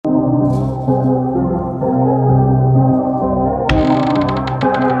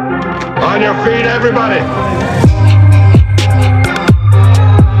your feet, everybody.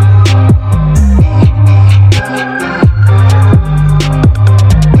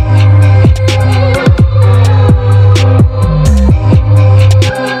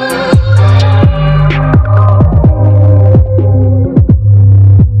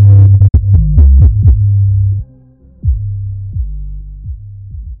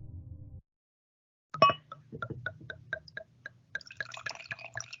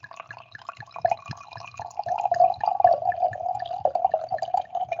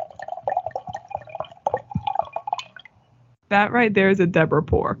 That right there is a Deborah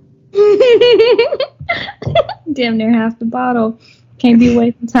pour. Damn near half the bottle. Can't be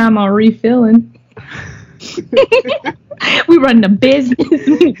wasting time on refilling. We running a business.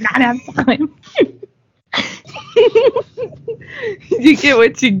 We not have time. You get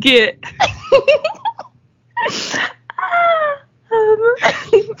what you get.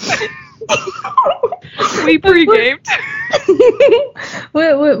 We pre-gamed.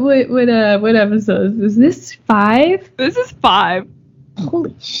 What episodes? Is this 5? This is 5.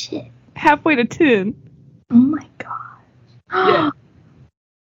 Holy shit. Halfway to 10. Oh my god. Yeah.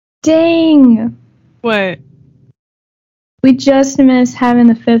 Dang. What? We just missed having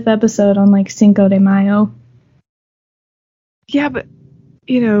the 5th episode on like Cinco de Mayo. Yeah, but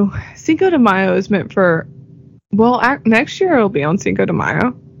you know, Cinco de Mayo is meant for, well, next year it'll be on Cinco de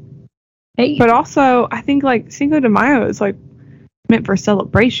Mayo. Hey. But also, I think like Cinco de Mayo is like meant for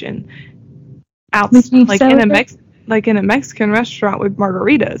celebration. Like in a Mexican restaurant with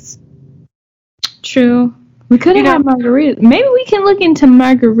margaritas. True. We could have had margaritas. Maybe we can look into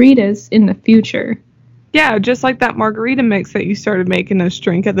margaritas in the future. Yeah, just like that margarita mix that you started making us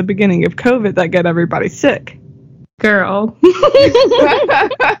drink at the beginning of COVID that got everybody sick. Girl.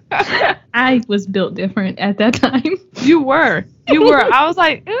 I was built different at that time. You were. I was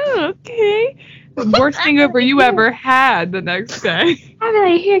like, oh, okay. The worst hangover you ever had the next day. I'd be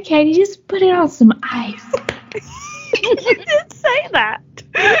like, here, Katie, just put it on some ice. You did say that.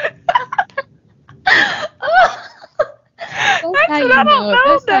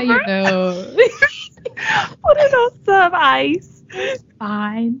 That's how you know. Put it on some ice.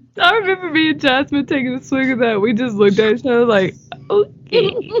 Fine. I remember me and Jasmine taking a swig of that. We just looked at each other like, okay.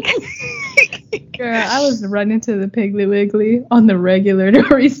 Girl, I was running to the Piggly Wiggly on the regular to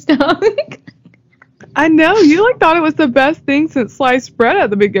restock. I know. You like thought it was the best thing since sliced bread at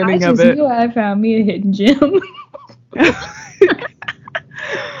the beginning of it. I just knew I found me a hidden gem.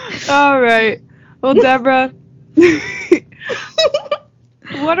 All right. Well, Deborah,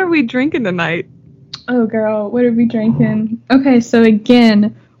 what are we drinking tonight? Oh, girl, what are we drinking? Okay, so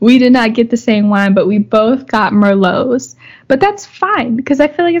again, we did not get the same wine, but we both got Merlots. But that's fine, because I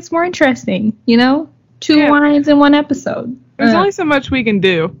feel like it's more interesting, you know? 2 wines in 1 episode. There's only so much we can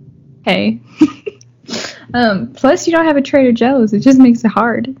do. Hey. Plus, you don't have a Trader Joe's. It just makes it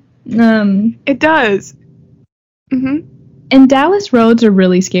hard. It does. Mm-hmm. And Dallas roads are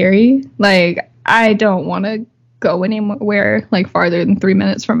really scary. Like, I don't want to go anywhere, like, farther than 3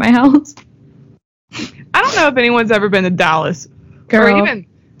 minutes from my house. I don't know if anyone's ever been to Dallas. Girl. Or even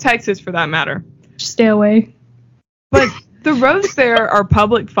Texas, for that matter. Just stay away. But the roads there are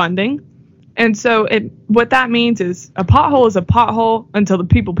public funding. And so what that means is a pothole is a pothole until the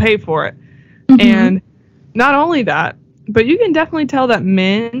people pay for it. Mm-hmm. And not only that, but you can definitely tell that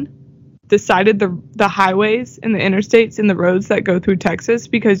men decided the highways and the interstates and the roads that go through Texas,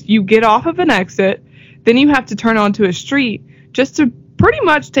 because you get off of an exit, then you have to turn onto a street just to pretty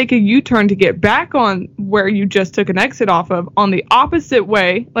much take a U-turn to get back on where you just took an exit off of on the opposite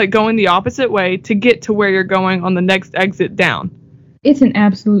way, like going the opposite way to get to where you're going on the next exit down. It's an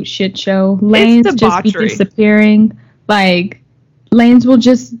absolute shit show. Lanes it's just be disappearing. Like, lanes will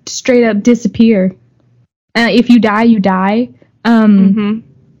just straight up disappear. If you die, you die.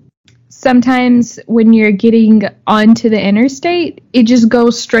 Sometimes when you're getting onto the interstate, it just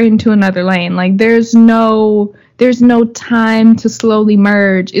goes straight into another lane. Like, there's no time to slowly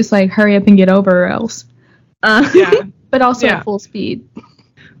merge. It's like, hurry up and get over or else. But also at full speed.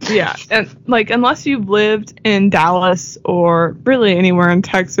 Yeah, and like, unless you've lived in Dallas or really anywhere in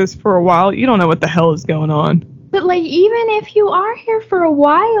Texas for a while, you don't know what the hell is going on. But like, even if you are here for a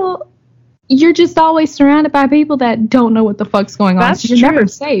while, you're just always surrounded by people that don't know what the fuck's going on. That's so you're never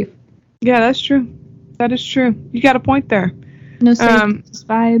safe. Yeah, that's true. That is true. You got a point there. No safe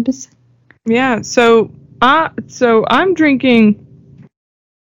vibes. Yeah, so I'm drinking.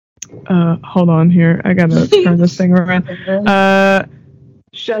 Hold on here. I gotta turn this thing around.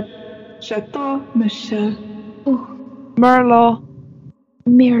 Chateau Michel. Merlot.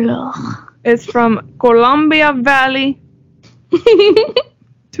 Merlot. It's from Columbia Valley.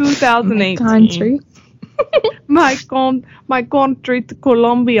 2018. Country. My country to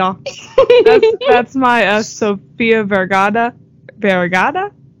Colombia. That's my Sofia Vergara.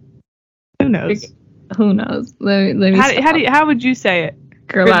 Vergara? Who knows? Who knows? Let me How would you say it?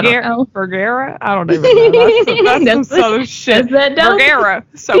 Girl, I don't know. Vergara? I don't even know. That's some southern shit. That's that Vergara.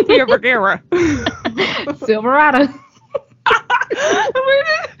 Sofia Vergara. Silverado.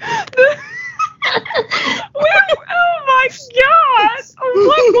 Oh my god! What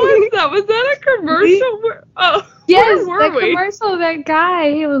was that? Was that a commercial? Yes, where that were we? commercial. That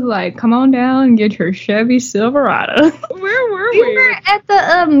guy, he was like, "Come on down and get your Chevy Silverado." Where were We were at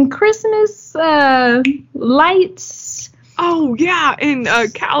the Christmas lights. Oh yeah, in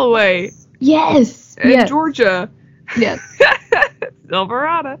Callaway. Yes. In Yes. Georgia. Yes.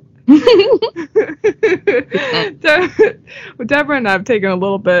 Silverado. Deborah and I have taken a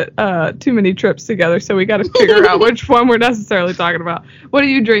little bit too many trips together, so we got to figure out which one we're necessarily talking about. What are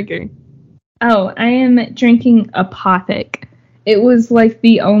you drinking? Oh, I am drinking Apothic. It was like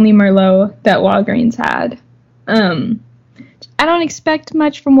the only Merlot that Walgreens had. I don't expect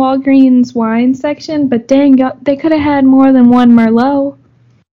much from Walgreens wine section, but dang, they could have had more than one Merlot.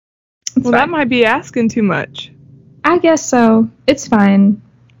 Well, that might be asking too much. I guess so. It's fine.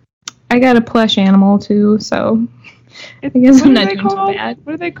 I got a plush animal too, so I guess I'm not doing too bad.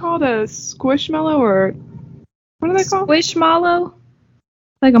 What are they called? A squishmallow or what are they called? Squishmallow?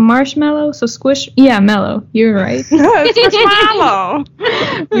 Like a marshmallow? So squish. Yeah, mellow. You're right. Squishmallow.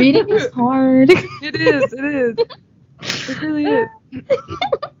 Reading is hard. It is. It really is.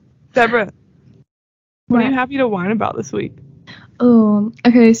 Deborah, what are you happy to whine about this week? Oh,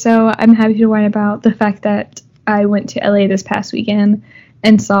 okay. So I'm happy to whine about the fact that I went to LA this past weekend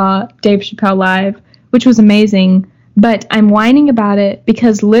and saw Dave Chappelle live, which was amazing. But I'm whining about it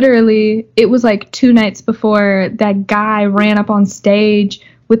because literally it was like 2 nights before that guy ran up on stage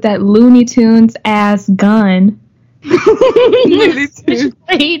with that Looney Tunes ass gun. Looney Tunes.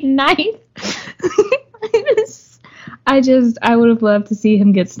 Late night. I would have loved to see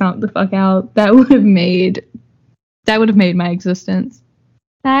him get stomped the fuck out. That would have made my existence.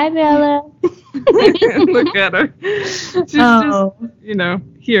 Hi, Bella. Look at her. She's just,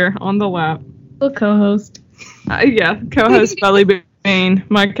 here on the lap. Little co-host. Yeah, co-host Belly Bean,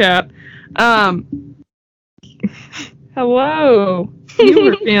 my cat. Hello. You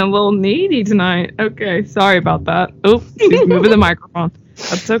were being a little needy tonight. Okay, sorry about that. Oops, she's moving the microphone.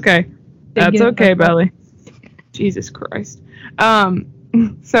 That's okay. That's okay, Belly. Jesus Christ.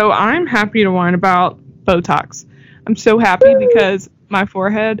 So I'm happy to whine about Botox. I'm so happy because my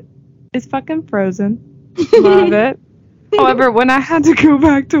forehead is fucking frozen. Love it. However, when I had to go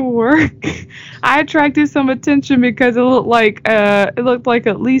back to work, I attracted some attention because it looked like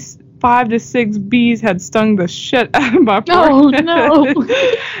at least 5 to 6 bees had stung the shit out of my forehead. Oh no!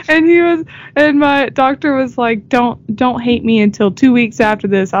 and my doctor was like, "Don't hate me until 2 weeks after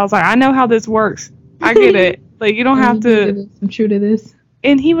this." I was like, "I know how this works. I get it. Like you don't have to." I'm true to this.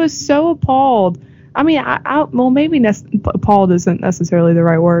 And he was so appalled. I mean, well, maybe appalled isn't necessarily the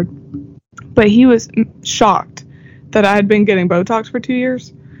right word, but he was shocked that I had been getting Botox for 2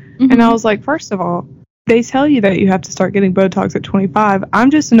 years. Mm-hmm. And I was like, first of all, they tell you that you have to start getting Botox at 25.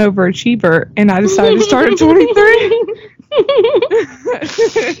 I'm just an overachiever, and I decided to start at 23.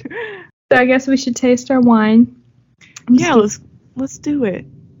 So I guess we should taste our wine. Yeah, let's do it.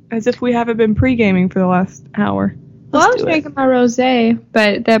 As if we haven't been pre-gaming for the last hour. Well, I was drinking my rosé,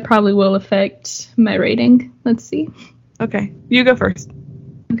 but that probably will affect my rating. Let's see. Okay, you go first.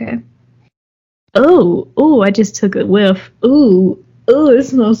 Okay. Oh, I just took a whiff. Ooh, it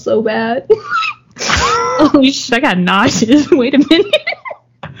smells so bad. Oh, shit, I got nauseous. Wait a minute.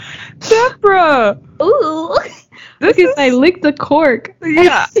 Deborah! Ooh. Because I licked the cork.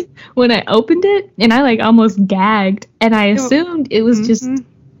 Yeah. When I opened it, and I almost gagged, and I assumed it was just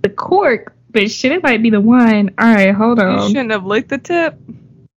the cork, but shit, it might be the wine. All right, hold on. You shouldn't have licked the tip.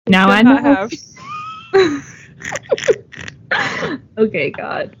 Now I know. Okay,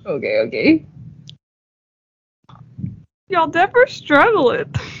 God. Okay. Y'all, Deborah's struggling.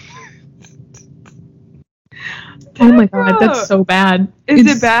 Oh my God, that's so bad. Is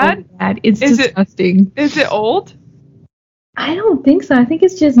it bad? So bad. It's disgusting. Is it old? I don't think so. I think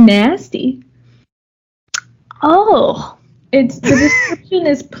it's just nasty. Oh, the description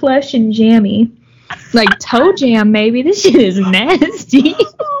is plush and jammy, like toe jam. Maybe this shit is nasty.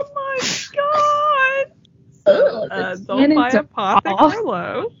 Oh my God! Don't buy Apothic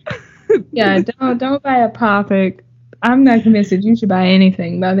Merlot. Yeah, don't buy Apothic. I'm not convinced that you should buy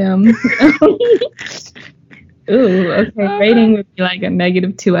anything by them. Ooh, okay. Rating would be like a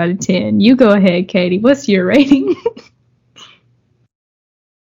 -2 out of 10. You go ahead, Katie. What's your rating?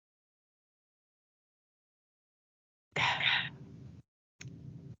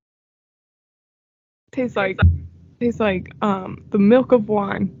 Tastes like the milk of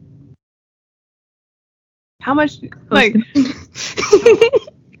wine. How much like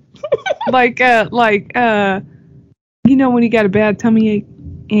you know when you got a bad tummy ache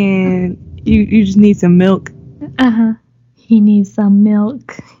and you just need some milk? Uh-huh. He needs some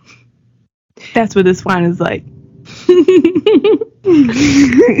milk. That's what this wine is like.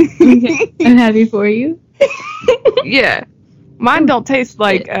 Okay. I'm happy for you. Yeah. Mine don't taste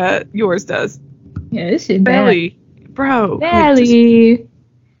like yours does. Yeah, this shit Belly. Bro. Belly.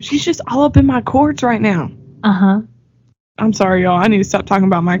 She's just all up in my cords right now. Uh-huh. I'm sorry, y'all. I need to stop talking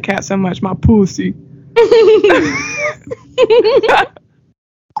about my cat so much. My pussy.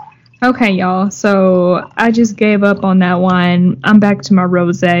 Okay, y'all. So I just gave up on that wine. I'm back to my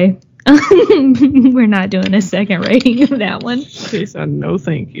rosé. We're not doing a second rating of that one. She said no,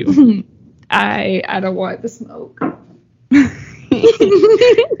 thank you. I don't want the smoke.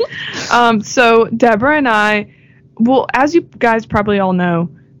 So Deborah and I, well, as you guys probably all know,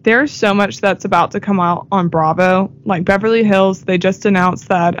 there's so much that's about to come out on Bravo. Like Beverly Hills, they just announced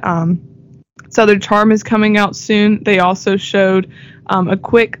that Southern Charm is coming out soon. They also showed a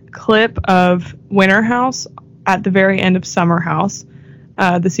quick clip of Winter House at the very end of Summer House,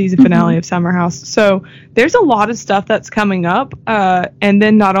 the season finale of Summer House. So there's a lot of stuff that's coming up. And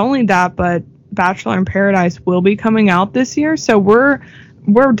then not only that, but Bachelor in Paradise will be coming out this year. So we're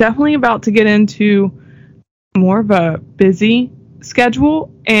definitely about to get into more of a busy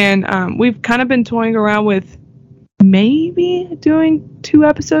schedule, and we've kind of been toying around with maybe doing 2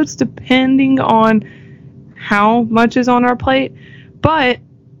 episodes depending on how much is on our plate. But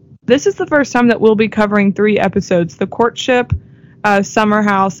this is the first time that we'll be covering 3 episodes: the Courtship, Summer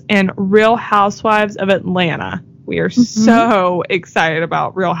House, and Real Housewives of Atlanta. We are so excited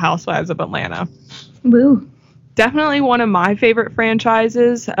about Real Housewives of Atlanta. Woo. Definitely one of my favorite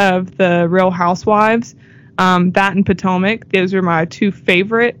franchises of the Real Housewives. That and Potomac, those are my 2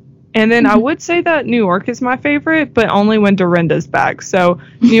 favorite. And then I would say that New York is my favorite, but only when Dorinda's back. So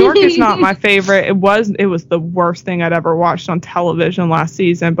New York is not my favorite. It was the worst thing I'd ever watched on television last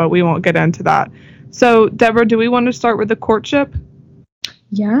season, but we won't get into that. So Deborah, do we want to start with the Courtship?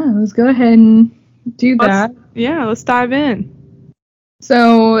 Yeah, let's go ahead and do that. Let's dive in.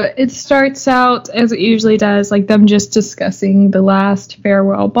 So it starts out as it usually does, like them just discussing the last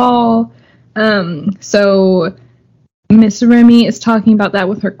farewell ball. So Miss Remy is talking about that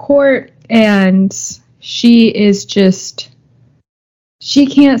with her court, and she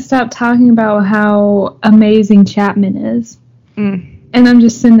can't stop talking about how amazing Chapman is. And I'm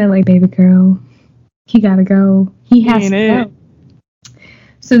just sitting there like, baby girl, he gotta go. He has to go.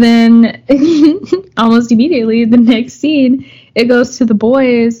 So then, almost immediately, the next scene, it goes to the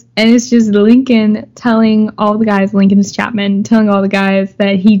boys, and it's just Lincoln telling all the guys, Lincoln is Chapman, telling all the guys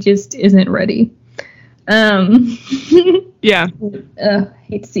that he just isn't ready. Yeah.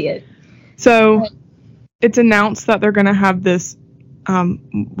 Hate to see it. So, it's announced that they're going to have this,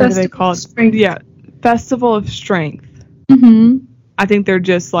 what do they call it? Strength. Yeah, Festival of Strength. I think they're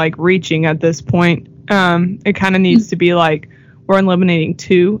just, like, reaching at this point. It kind of needs to be, like, we're eliminating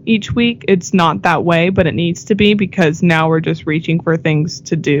 2 each week. It's not that way, but it needs to be, because now we're just reaching for things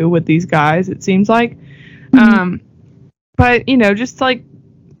to do with these guys, it seems like. But, just like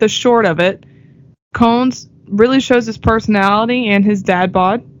the short of it, Combs really shows his personality and his dad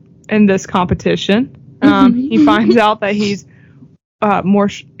bod in this competition. He finds out that he's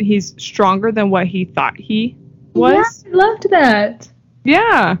he's stronger than what he thought he was. Yeah, I loved that.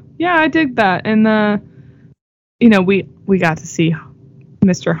 Yeah, I dig that. And we got to see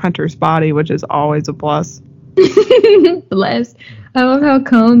Mr. Hunter's body, which is always a plus. Bless. I love how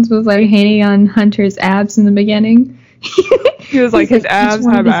Combs was like hanging on Hunter's abs in the beginning. He was like, his abs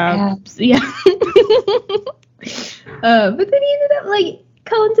have abs. Yeah. But then he ended up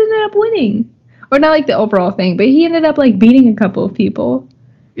Combs ended up winning. Or not like the overall thing, but he ended up beating a couple of people.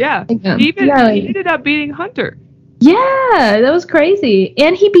 Yeah. He ended up beating Hunter. Yeah, that was crazy.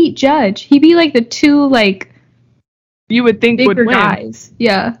 And he beat Judge. He beat the 2 you would think would win. Guys.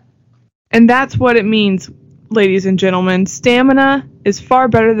 Yeah. And that's what it means, ladies and gentlemen. Stamina is far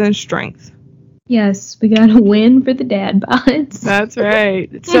better than strength. Yes, we gotta win for the dad bods. That's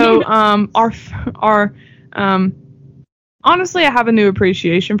right. So, honestly, I have a new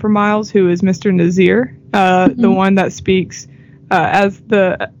appreciation for Miles, who is Mr. Nazir, the one that speaks, as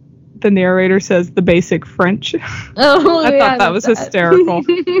the narrator says, the basic French. Oh, I thought that was hysterical.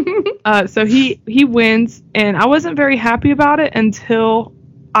 So he wins, and I wasn't very happy about it until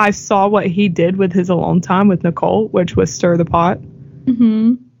I saw what he did with his alone time with Nicole, which was stir the pot.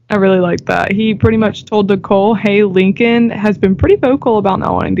 I really liked that. He pretty much told Nicole, hey, Lincoln has been pretty vocal about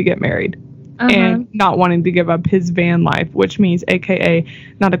not wanting to get married. and not wanting to give up his van life, which means AKA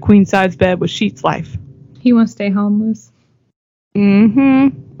not a queen size bed with sheets life. He wants to stay homeless.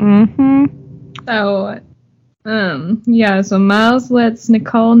 So, so Miles lets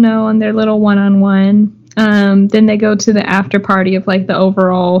Nicole know on their little one-on-one. Then they go to the after party of, like, the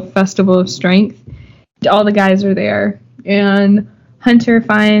overall Festival of Strength. All the guys are there. And Hunter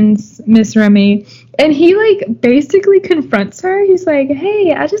finds Miss Remy. And he, like, basically confronts her. He's like,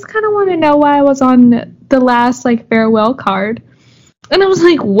 hey, I just kind of want to know why I was on the last, like, farewell card. And I was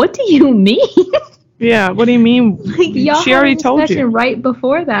like, what do you mean? Yeah, what do you mean? Like, y'all she already told you. Right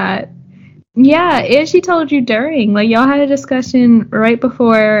before that. Yeah, and she told you during. Like, y'all had a discussion right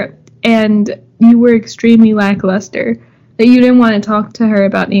before, and you were extremely lackluster. That you didn't want to talk to her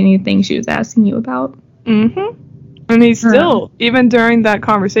about anything she was asking you about. And he still, even during that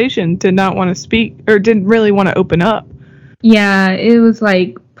conversation, did not want to speak, or didn't really want to open up. Yeah, it was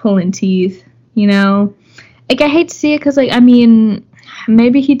like pulling teeth, you know? Like, I hate to see it because, like, I mean,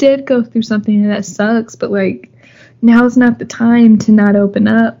 maybe he did go through something that sucks, but, like, now is not the time to not open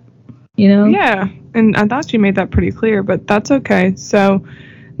up, you know? Yeah, and I thought she made that pretty clear, but that's okay. So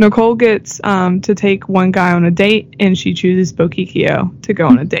Nicole gets to take one guy on a date, and she chooses Bokikio to go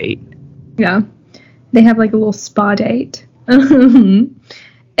on a date. Yeah. They have, like, a little spa date. And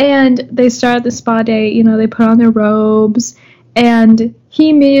they start the spa date, you know, they put on their robes, and he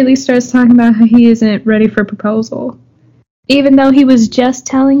immediately starts talking about how he isn't ready for proposal. Even though he was just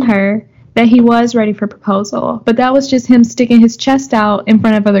telling her that he was ready for proposal. But that was just him sticking his chest out in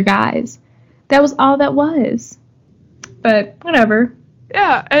front of other guys. That was all that was. But, whatever.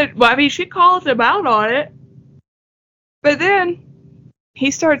 Yeah, I mean, she calls him out on it. But then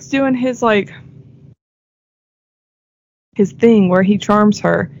he starts doing his, like, his thing where he charms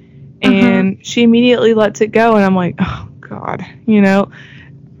her. And she immediately lets it go. And I'm like, oh, God. You know,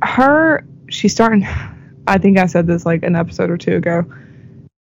 she's starting, I think I said this, like, an episode or two ago.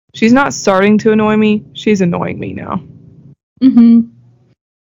 She's not starting to annoy me. She's annoying me now.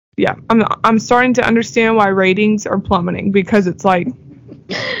 Yeah, I'm starting to understand why ratings are plummeting, because it's like,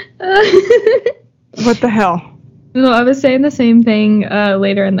 what the hell? No, I was saying the same thing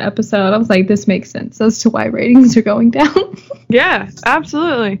later in the episode. I was like, this makes sense as to why ratings are going down. Yeah,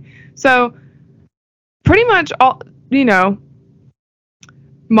 absolutely. So, pretty much all, you know,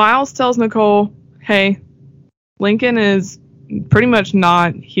 Miles tells Nicole, hey, Lincoln is pretty much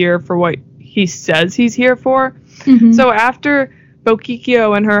not here for what he says he's here for. So after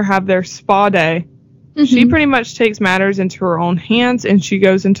Bokikio and her have their spa day, she pretty much takes matters into her own hands, and she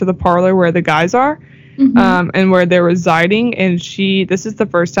goes into the parlor where the guys are, and where they're residing, and this is the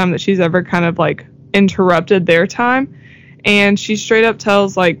first time that she's ever kind of, like, interrupted their time, and she straight up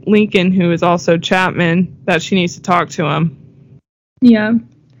tells, like, Lincoln, who is also Chapman, that she needs to talk to him. Yeah.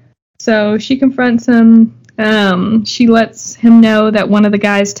 So she confronts him. She lets him know that one of the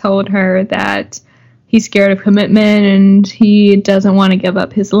guys told her that he's scared of commitment and he doesn't want to give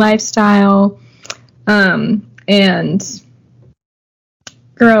up his lifestyle. And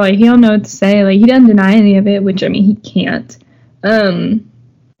girl, like, he don't know what to say. Like, he doesn't deny any of it, which, I mean, he can't.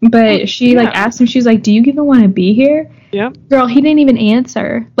 But she, like, asked him, she's like, do you even want to be here? Yep. Girl, he didn't even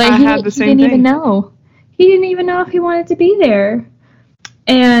answer. Like, he didn't even know. He didn't even know if he wanted to be there.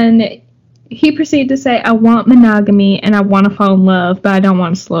 And he proceeded to say, I want monogamy and I want to fall in love, but I don't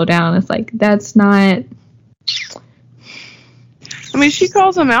want to slow down. It's like, that's not... I mean, she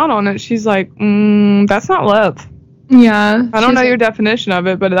calls him out on it. She's like, that's not love. Yeah. I don't know your definition of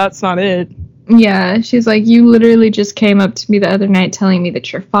it, but that's not it. Yeah. She's like, you literally just came up to me the other night telling me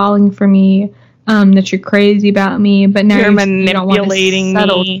that you're falling for me, that you're crazy about me, but now you're manipulating me.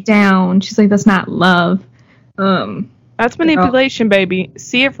 Settle down. She's like, that's not love. That's manipulation, baby.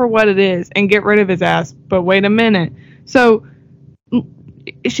 See it for what it is and get rid of his ass. But wait a minute. So,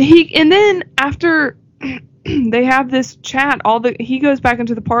 and then after they have this chat, he goes back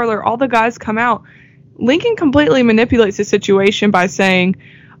into the parlor, all the guys come out. Lincoln completely manipulates the situation by saying,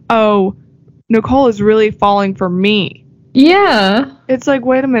 oh, Nicole is really falling for me. Yeah. It's like,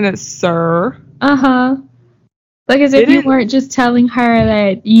 wait a minute, sir. Like, as if you weren't just telling her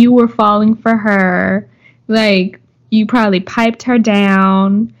that you were falling for her. Like, you probably piped her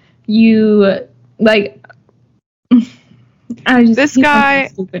down. You, like, this guy,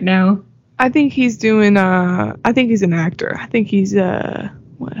 stupid now. I think he's doing, I think he's an actor. I think he's,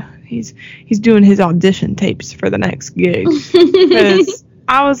 he's doing his audition tapes for the next gig. Because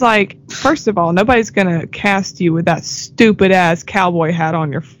I was like, first of all, nobody's gonna cast you with that stupid ass cowboy hat on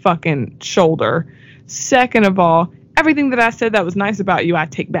your fucking shoulder. Second of all, everything that I said that was nice about you, I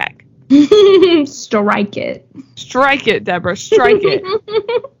take back. Strike it. Strike it, Deborah. Strike it.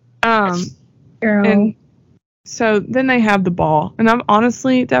 Girl. And so then they have the ball. And I'm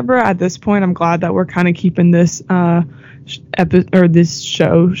honestly, Deborah, at this point, I'm glad that we're kind of keeping this this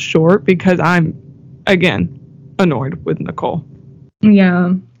show short because I'm, again, annoyed with Nicole.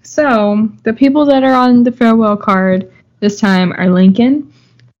 Yeah. So the people that are on the farewell card this time are Lincoln,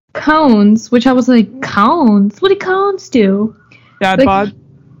 Cones, which I was like, Cones? What did Cones do? Dad like, bod.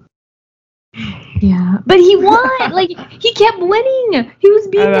 Yeah, but he won. Like, he kept winning. He was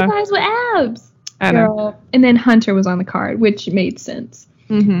beating the guys with abs. I know. And then Hunter was on the card, which made sense.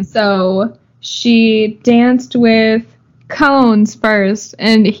 Mm-hmm. So she danced with Cones first,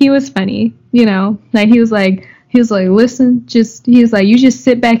 and he was funny. You know, like he was like, listen, he was like, you just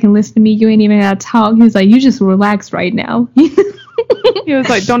sit back and listen to me. You ain't even gotta talk. He was like, you just relax right now. He was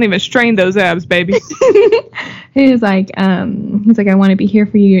like, don't even strain those abs, baby. He's like, I want to be here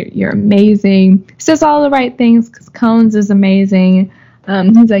for you. You're amazing. Says all the right things because Cones is amazing.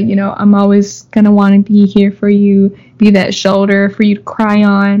 He's like, you know, I'm always going to want to be here for you, be that shoulder for you to cry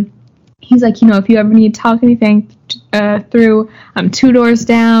on. He's like, you know, if you ever need to talk anything through, I'm 2 doors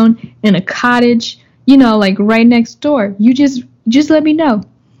down in a cottage, you know, like right next door. You just let me know.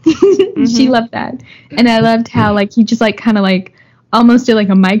 Mm-hmm. She loved that. And I loved how, like, he just, like, kind of, like, almost did, like,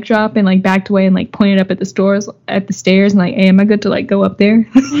 a mic drop and, like, backed away and, like, pointed up at the stairs and, like, hey, am I good to, like, go up there?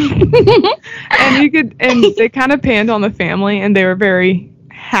 And they kind of panned on the family, and they were very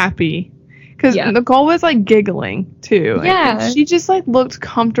happy. Because Nicole was, like, giggling, too. Yeah. And she just, like, looked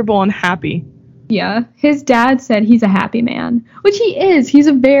comfortable and happy. Yeah. His dad said he's a happy man, which he is. He's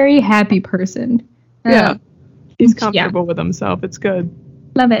a very happy person. Yeah. He's comfortable with himself. It's good.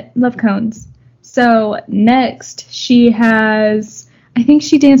 Love it. Love Cones. So next, I think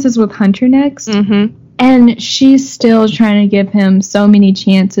she dances with Hunter next. Mm-hmm. And she's still trying to give him so many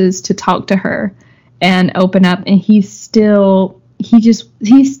chances to talk to her and open up. And he still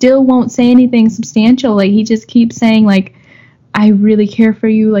won't say anything substantial. Like, he just keeps saying, like, I really care for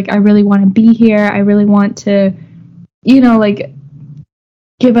you. Like, I really want to be here. I really want to, you know, like,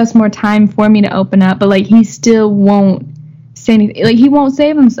 give us more time for me to open up. But, like, he still won't say anything. Like, he won't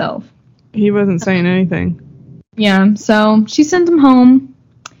save himself. He wasn't saying anything. Yeah, so she sends him home.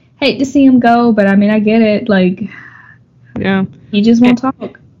 Hate to see him go, but I mean, I get it. Like, yeah, he just won't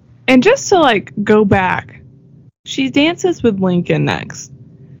talk. And just to, like, go back, she dances with Lincoln next.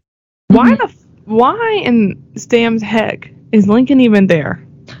 Mm-hmm. Why in Stam's heck is Lincoln even there?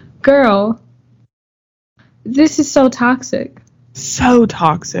 Girl, this is so toxic. So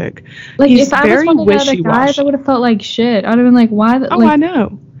toxic. Like, he's if I was one of the other guys, I would have felt like shit. I'd have been like, why? I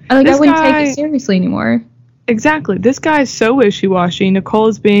know. Like, I wouldn't take it seriously anymore. Exactly. This guy is so wishy-washy. Nicole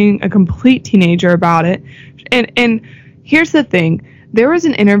is being a complete teenager about it. And here's the thing. There was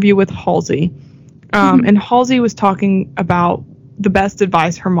an interview with Halsey, and Halsey was talking about the best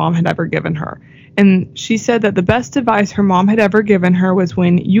advice her mom had ever given her. And she said that the best advice her mom had ever given her was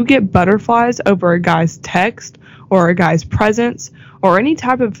when you get butterflies over a guy's text or a guy's presence or any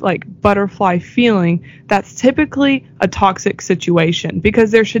type of, like, butterfly feeling, that's typically a toxic situation,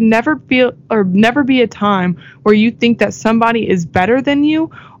 because there should never be a time where you think that somebody is better than you,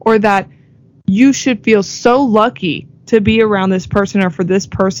 or that you should feel so lucky to be around this person, or for this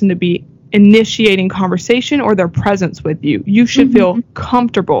person to be initiating conversation or their presence with you. You should feel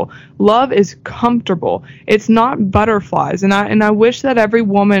comfortable. Love is comfortable. It's not butterflies. And I wish that every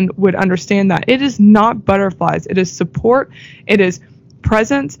woman would understand that. It is not butterflies. It is support. It is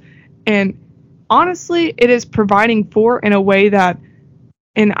presence. And honestly, it is providing for in a way that,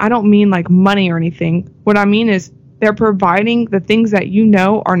 and I don't mean like money or anything. What I mean is they're providing the things that you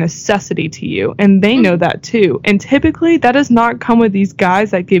know are necessity to you, and they know that too. And typically, that does not come with these guys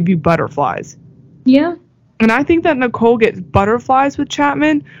that give you butterflies. Yeah. And I think that Nicole gets butterflies with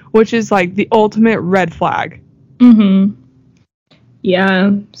Chapman, which is like the ultimate red flag. Mm-hmm.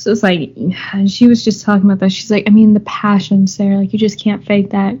 Yeah. So it's like, she was just talking about that. She's like, I mean, the passion's there. Like, you just can't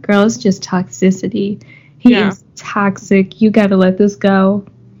fake that. Girl, it's just toxicity. He is toxic. You gotta let this go.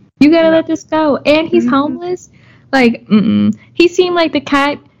 Let this go. And he's homeless. Like, he seemed like the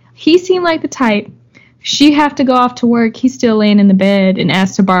cat. He seemed like the type. She have to go off to work. He's still laying in the bed and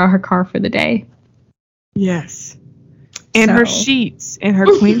asked to borrow her car for the day. Yes. And her sheets and her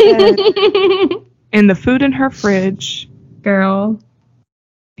queen bed and the food in her fridge. Girl.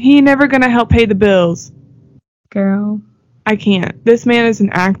 He ain't never gonna help pay the bills. Girl. I can't. This man is an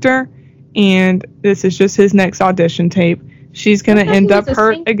actor, and this is just his next audition tape. She's gonna end up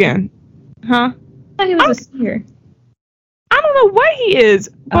hurt again. Huh? I thought he was a singer. I don't know what he is,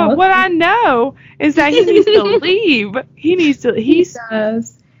 but what I know is that he needs to leave. He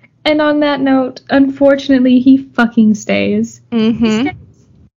does. And on that note, unfortunately, he fucking stays. Mm-hmm.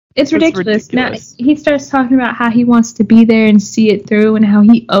 It's ridiculous. Now he starts talking about how he wants to be there and see it through, and how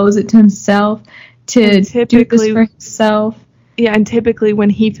he owes it to himself to do this for himself. Yeah, and typically when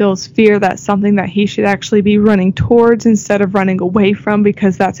he feels fear, that's something that he should actually be running towards instead of running away from,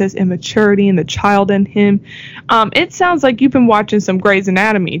 because that's his immaturity and the child in him. It sounds like you've been watching some Grey's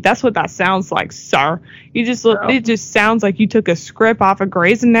Anatomy. That's what that sounds like, sir. You just look. It just sounds like you took a script off of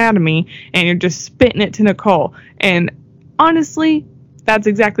Grey's Anatomy and you're just spitting it to Nicole. And honestly, that's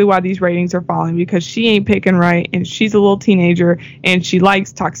exactly why these ratings are falling, because she ain't picking right, and she's a little teenager, and she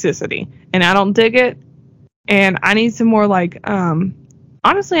likes toxicity, and I don't dig it. And I need some more, like,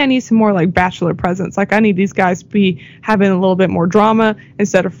 honestly, I need some more, like, Bachelor presence. Like, I need these guys to be having a little bit more drama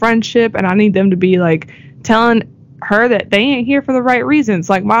instead of friendship, and I need them to be, like, telling her that they ain't here for the right reasons,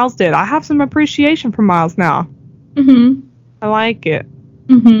 like Miles did. I have some appreciation for Miles now. I like it.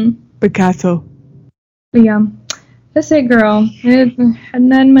 Picasso. But yeah, that's it, girl. It had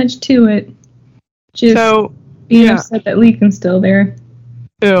not much to it. Just being upset that Leakin's still there.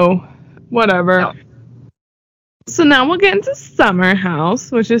 Ew. Whatever. No. So now we'll get into Summer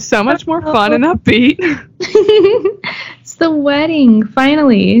House, which is so much more fun and upbeat. It's the wedding,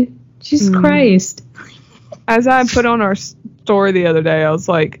 finally. Jesus Christ. As I put on our story the other day, I was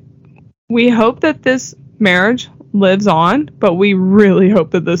like, we hope that this marriage lives on, but we really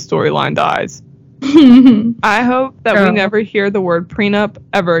hope that this storyline dies. I hope that we never hear the word prenup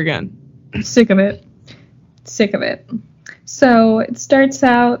ever again. Sick of it. So it starts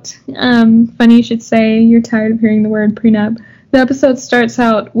out, funny you should say you're tired of hearing the word prenup. The episode starts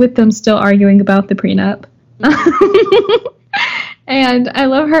out with them still arguing about the prenup. And I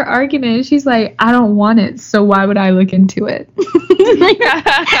love her argument. She's like, I don't want it, so why would I look into it? Like,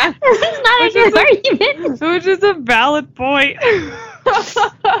 that's not a good argument. Which is a valid point.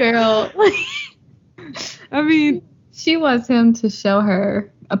 Girl. I mean, she wants him to show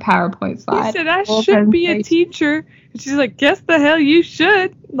her a PowerPoint slide. He said, I should be a teacher. And she's like, guess the hell you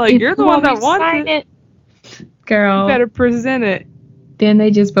should. Like, you're the one that wants it. Girl. You better present it. Then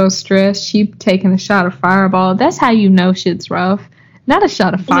they just both stress. She taking a shot of Fireball. That's how you know shit's rough. Not a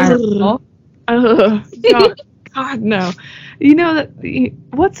shot of Fireball. God, no. You know that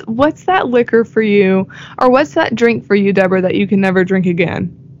what's that liquor for you, or what's that drink for you, Deborah, that you can never drink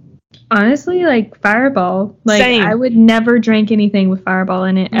again? Honestly, like Fireball. Like, same. I would never drink anything with Fireball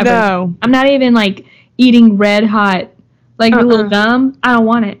in it ever. No. I'm not even like eating Red Hot, like the little gum. I don't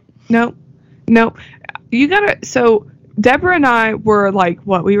want it. No. You gotta. So Deborah and I were like,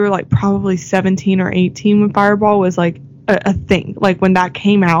 what? We were like probably 17 or 18 when Fireball was like a thing. Like when that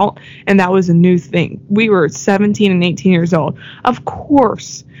came out and that was a new thing. We were 17 and 18 years old. Of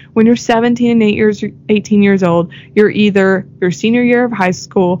course, when you're 17 and 18 years old, you're either your senior year of high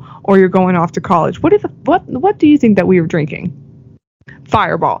school or you're going off to college. What do you think that we were drinking?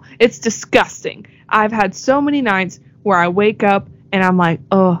 Fireball. It's disgusting. I've had so many nights where I wake up and I'm like,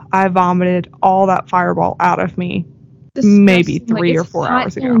 oh, I vomited all that Fireball out of me. Disgusting. Maybe 3 or 4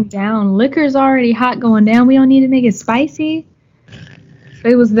 hours ago. Down. Liquor's already hot going down. We don't need to make it spicy.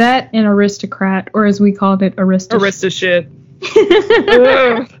 It was that and Aristocrat, or as we called it, Arista shit.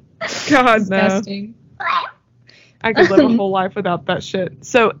 God, disgusting. No. I could live a whole life without that shit.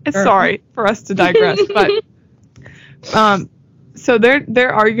 So, sorry for us to digress, but so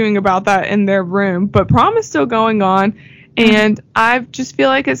they're arguing about that in their room, but prom is still going on, and I just feel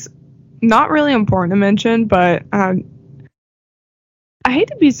like it's not really important to mention, but I hate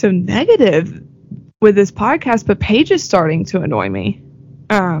to be so negative with this podcast, but Paige is starting to annoy me.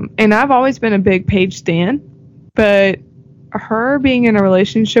 And I've always been a big Paige stan, but her being in a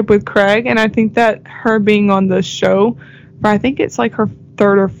relationship with Craig, and I think that her being on the show for, I think it's like her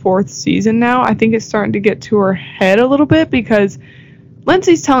 3rd or 4th season now, I think it's starting to get to her head a little bit, because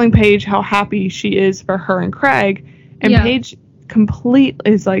Lindsay's telling Paige how happy she is for her and Craig, and Paige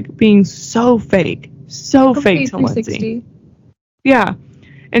is like being so fake to Lindsay. Yeah,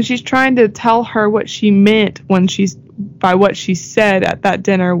 and she's trying to tell her what she meant by what she said at that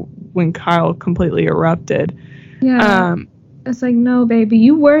dinner when Kyle completely erupted. Yeah. It's like, no, baby,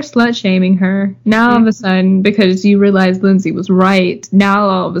 you were slut-shaming her. Now, all of a sudden, because you realized Lindsay was right, now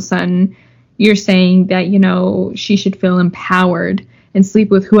all of a sudden you're saying that, you know, she should feel empowered and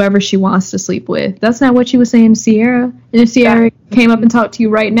sleep with whoever she wants to sleep with. That's not what she was saying to Sierra. And if Sierra came up and talked to you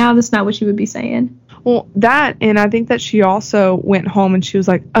right now, that's not what she would be saying. Well, that, and I think that she also went home and she was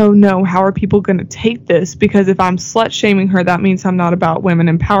like, oh no, how are people going to take this? Because if I'm slut-shaming her, that means I'm not about women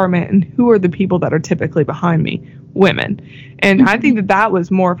empowerment. And who are the people that are typically behind me? Women. And I think that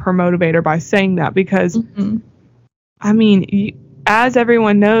was more of her motivator by saying that, because, I mean, as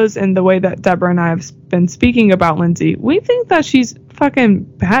everyone knows, and the way that Deborah and I have been speaking about Lindsay, we think that she's fucking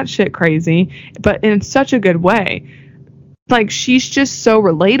batshit crazy, but in such a good way. Like, she's just so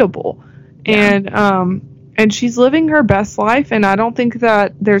relatable. Yeah. And she's living her best life, and I don't think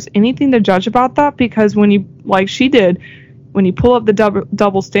that there's anything to judge about that, because when you, like she did, when you pull up the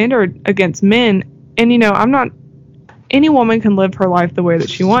double standard against men, and, you know, any woman can live her life the way that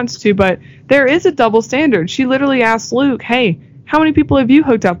she wants to, but there is a double standard. She literally asked Luke, hey, how many people have you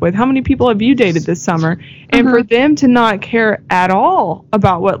hooked up with? How many people have you dated this summer? And for them to not care at all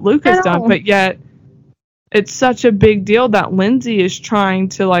about what Luke has done, but yet it's such a big deal that Lindsay is trying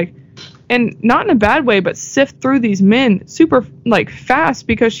to, like, and not in a bad way, but sift through these men super, like, fast,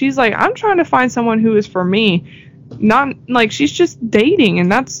 because she's like, I'm trying to find someone who is for me. Not, like, she's just dating,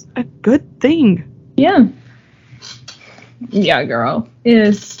 and that's a good thing. Yeah. Yeah, girl.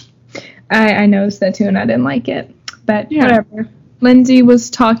 I noticed that too, and I didn't like it. But whatever. Lindsay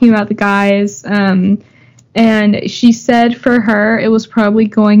was talking about the guys, and she said for her it was probably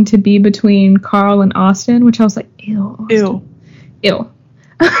going to be between Carl and Austin, which I was like, ew.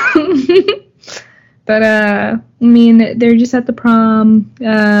 But I mean, they're just at the prom.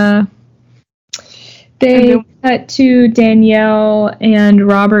 They cut to Danielle and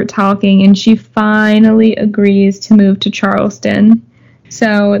Robert talking, and she finally agrees to move to Charleston.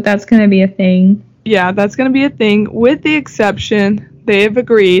 So that's going to be a thing. Yeah, that's going to be a thing, with the exception they have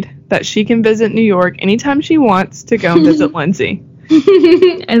agreed that she can visit New York anytime she wants to go and visit Lindsay.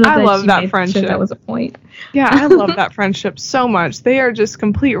 I love that friendship. That was a point. Yeah, I love that friendship so much. They are just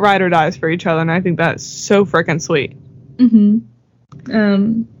complete ride or dies for each other, and I think that's so freaking sweet.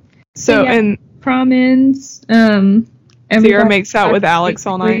 So, yeah, and prom ends. Sierra makes out with Alex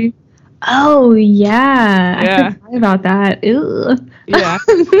all night. Oh, yeah. I forgot about that. Ew. Yeah.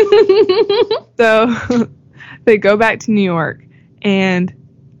 So they go back to New York, and,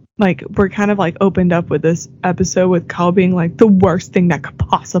 like, we're kind of, like, opened up with this episode with Kyle being like, the worst thing that could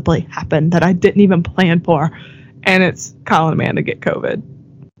possibly happen that I didn't even plan for. And it's Kyle and Amanda get COVID.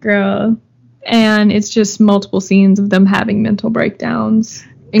 Girl. And it's just multiple scenes of them having mental breakdowns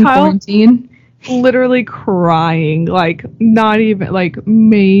in quarantine. Literally crying, like, not even, like,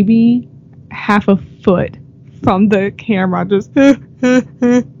 maybe half a foot from the camera, just that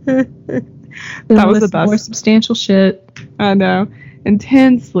was the best. More substantial shit. I know.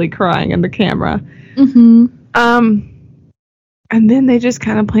 Intensely crying in the camera. And then they just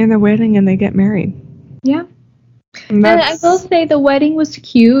kind of plan their wedding and they get married. Yeah. And I will say the wedding was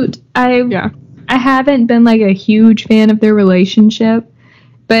cute. I haven't been, like, a huge fan of their relationship,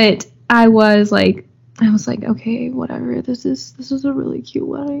 but I was like, okay, whatever. This is a really cute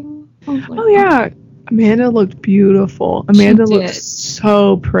wedding. Like, oh yeah, Amanda looked beautiful. Amanda looked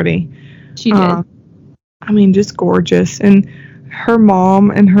so pretty. She did. I mean, just gorgeous. And her mom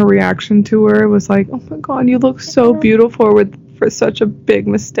and her reaction to her was like, oh my God, you look so beautiful for such a big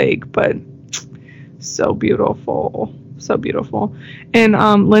mistake, but so beautiful. So beautiful.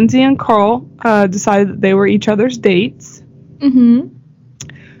 And Lindsay and Carl decided that they were each other's dates.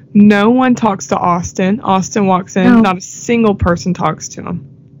 No one talks to Austin. Austin walks in. No. Not a single person talks to him.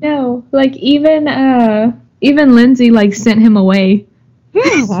 No. Like, even Lindsay, like, sent him away.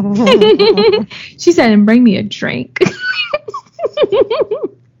 She said, and bring me a drink.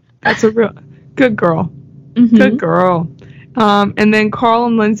 That's a real good girl. Good girl. And then Carl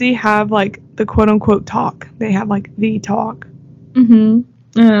and Lindsay have, like, the quote-unquote talk. They have, like, the talk.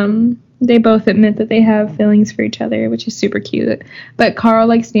 They both admit that they have feelings for each other, which is super cute. But Carl,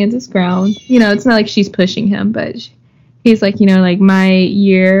 like, stands his ground. You know, it's not like she's pushing him, but he's like, you know, like, my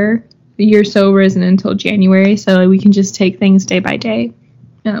year sober isn't until January, so we can just take things day by day.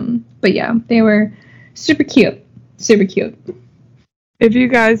 But yeah, they were super cute. Super cute. If you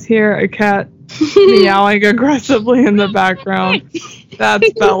guys hear a cat meowing aggressively in the background,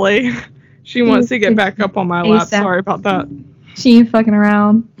 that's Belly. She wants to get back up on my lap. Sorry about that. She ain't fucking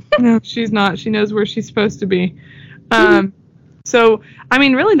around. No, she's not. She knows where she's supposed to be. So, I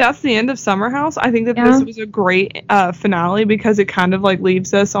mean, really, that's the end of Summer House. I think that this was a great finale, because it kind of, like,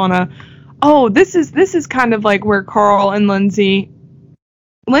 leaves us on a, this is kind of like where Carl and Lindsay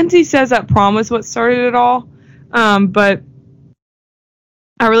says that prom was what started it all. But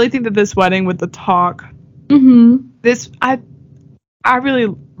I really think that this wedding with the talk, I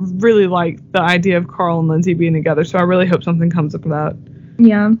really, really like the idea of Carl and Lindsay being together. So I really hope something comes up of that.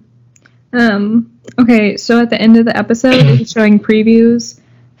 Yeah. Okay, so at the end of the episode, it's showing previews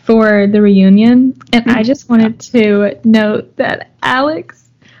for the reunion, and I just wanted to note that Alex...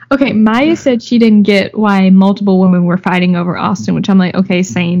 Okay, Maya said she didn't get why multiple women were fighting over Austin, which I'm like, okay,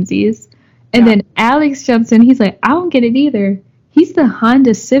 samesies. And then Alex jumps in, he's like, I don't get it either. He's the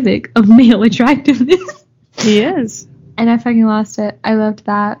Honda Civic of male attractiveness. He is. And I fucking lost it. I loved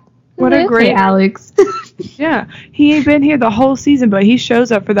that. What a great Alex. Yeah. He ain't been here the whole season, but he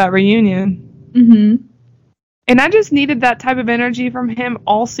shows up for that reunion. Mm-hmm. And I just needed that type of energy from him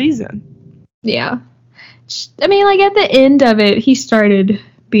all season. Yeah. I mean, like, at the end of it, he started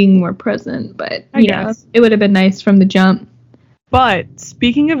being more present, but, I guess. it would have been nice from the jump. But,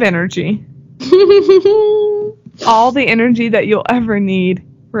 speaking of energy, all the energy that you'll ever need,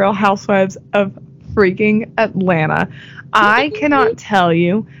 Real Housewives of freaking Atlanta. I cannot tell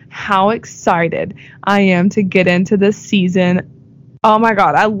you how excited I am to get into this season. Oh my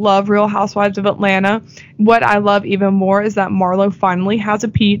God, I love Real Housewives of Atlanta. What I love even more is that Marlo finally has a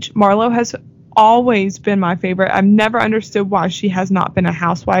peach. Marlo has always been my favorite. I've never understood why she has not been a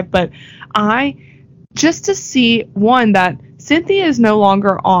housewife, but just to see, one, that Cynthia is no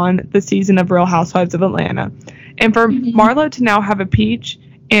longer on the season of Real Housewives of Atlanta, and for Marlo to now have a peach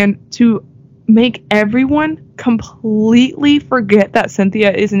and to make everyone completely forget that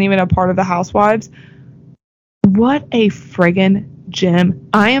Cynthia isn't even a part of the Housewives. What a friggin' gem.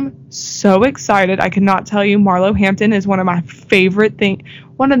 I am so excited. I cannot tell you, Marlo Hampton is one of my favorite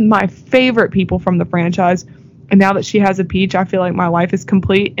people from the franchise. And now that she has a peach, I feel like my life is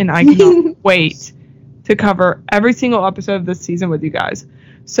complete, and I cannot wait to cover every single episode of this season with you guys.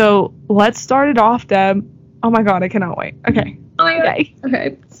 So let's start it off, Deb. Oh my God, I cannot wait. Okay. Oh my God.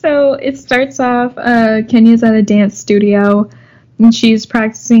 Okay. So it starts off, Kenya's at a dance studio, and she's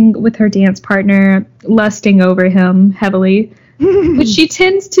practicing with her dance partner, lusting over him heavily, which she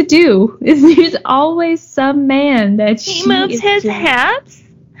tends to do. There's always some man that he moves his hips.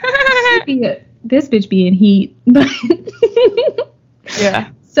 This bitch be in heat. Yeah.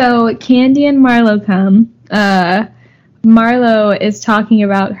 So Candy and Marlo come. Marlo is talking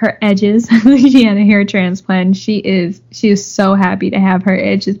about her edges. She had a hair transplant. She is so happy to have her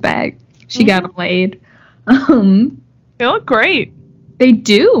edges back. She got them laid. They look great. They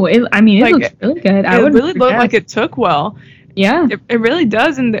do. It looks really good. It really looked like it took well. Yeah. It really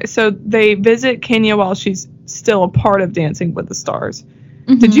does. And so they visit Kenya while she's still a part of Dancing with the Stars.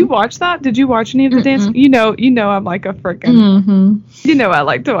 Mm-hmm. Did you watch that? Did you watch any of the dance? You know, I'm like a freaking, I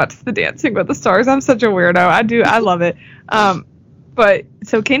like to watch the Dancing with the Stars. I'm such a weirdo. I love it. But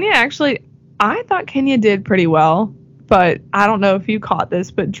so Kenya actually, I thought Kenya did pretty well, but I don't know if you caught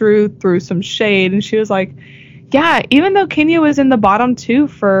this, but Drew threw some shade, and she was like, yeah, even though Kenya was in the bottom two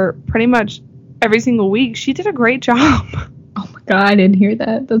for pretty much every single week, she did a great job. Oh my God, I didn't hear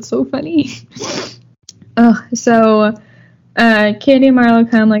that. That's so funny. Candy and Marlo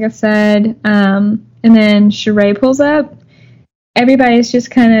come, like I said, and then Sheree pulls up. Everybody's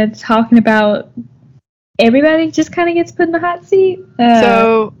just kind of talking about, everybody just kind of gets put in the hot seat.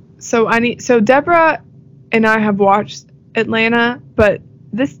 So Deborah and I have watched Atlanta, but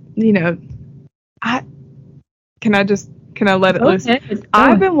this, can I let it loose?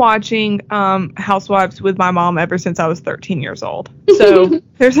 I've been watching Housewives with my mom ever since I was 13 years old. So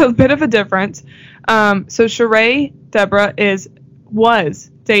there's a bit of a difference. So Sheree, Deborah, was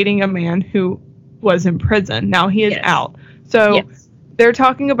dating a man who was in prison. Now he is out. So they're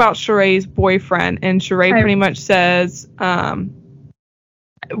talking about Sheree's boyfriend, and Sheree pretty much says,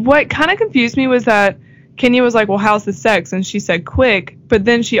 what kind of confused me was that Kenya was like, well, how's the sex? And she said quick, but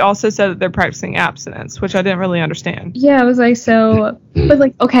then she also said that they're practicing abstinence, which I didn't really understand. Yeah, I was like,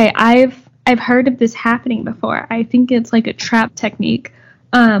 okay, I've heard of this happening before. I think it's like a trap technique.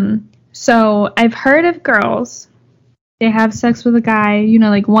 So I've heard of girls, they have sex with a guy,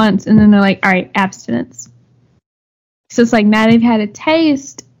 like once, and then they're like, all right, abstinence. So it's like, now they've had a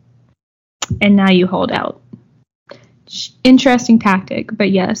taste, and now you hold out. Interesting tactic, but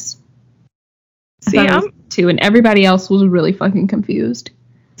yes. See, I'm too, and everybody else was really fucking confused.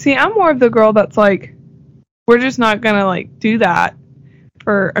 See, I'm more of the girl that's like, we're just not gonna like do that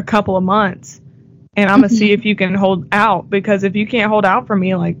for a couple of months, and I'm gonna see if you can hold out, because if you can't hold out for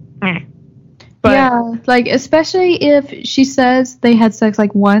me, like, But, yeah, like, especially if she says they had sex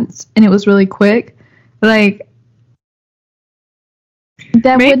like once and it was really quick, like,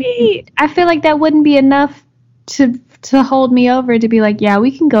 that I feel like that wouldn't be enough to hold me over to be like, yeah,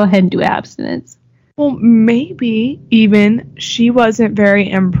 we can go ahead and do abstinence. Well, maybe even she wasn't very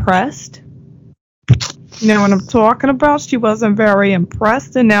impressed. You know what I'm talking about? She wasn't very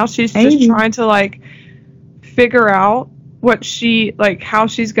impressed, and now she's just trying to, like, figure out how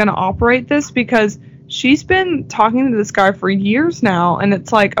she's going to operate this, because she's been talking to this guy for years now, and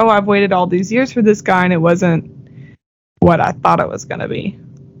it's like, oh, I've waited all these years for this guy, and it wasn't what I thought it was going to be.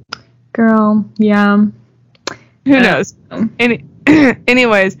 Girl, yeah. Who knows?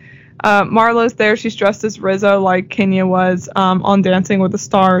 Anyways, Marlo's there. She's dressed as Rizzo like Kenya was on Dancing with the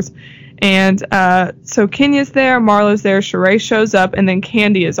Stars. And so Kenya's there, Marlo's there, Sheree shows up, and then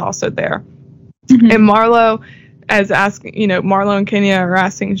Candy is also there. Mm-hmm. And Marlo Marlo and Kenya are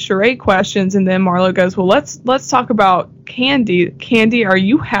asking Sheree questions, and then Marlo goes, well, let's talk about Candy. Candy, are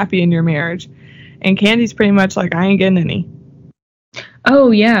you happy in your marriage? And Candy's pretty much like, I ain't getting any.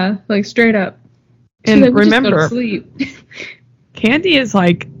 Oh, yeah, like straight up. And like, remember, Candy is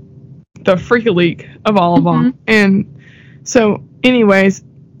like the freak leak of all of them. And so, anyways,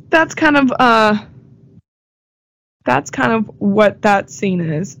 that's kind of what that scene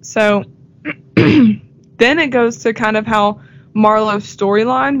is. So then it goes to kind of how Marlo's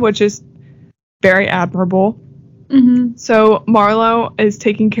storyline, which is very admirable. Mm-hmm. So Marlo is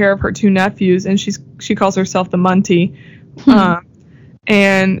taking care of her 2 nephews, and she calls herself the Muntie.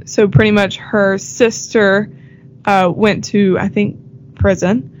 And so pretty much her sister went to, I think,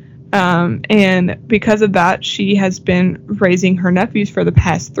 prison. And because of that, she has been raising her nephews for the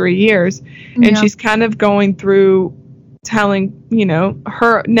past 3 years. And she's kind of going through telling,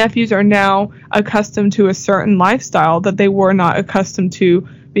 her nephews are now accustomed to a certain lifestyle that they were not accustomed to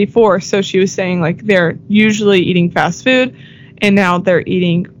before. So she was saying, like, they're usually eating fast food, and now they're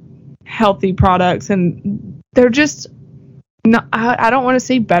eating healthy products, and they're just not, I don't want to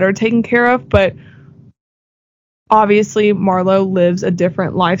say better taken care of, but obviously Marlo lives a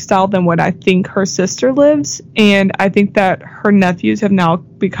different lifestyle than what I think her sister lives, and I think that her nephews have now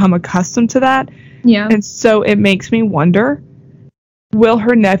become accustomed to that. Yeah. And so it makes me wonder, will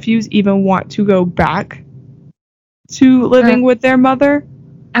her nephews even want to go back to living with their mother?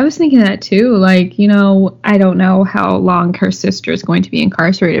 I was thinking that too. Like, I don't know how long her sister is going to be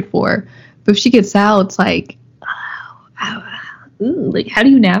incarcerated for, but if she gets out, it's like, like, how do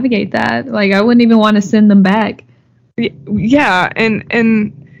you navigate that? Like, I wouldn't even want to send them back. Yeah,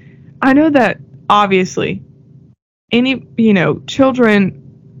 and I know that obviously any, children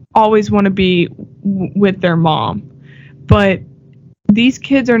always want to be with their mom, but these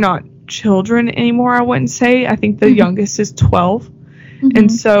kids are not children anymore, I wouldn't say. I think the youngest is 12.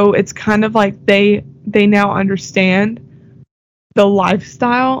 And so it's kind of like they now understand the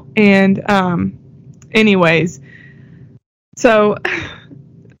lifestyle. And anyways, so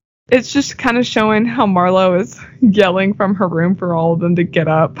it's just kind of showing how Marlo is yelling from her room for all of them to get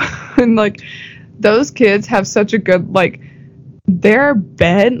up. And like, those kids have such a good, like, their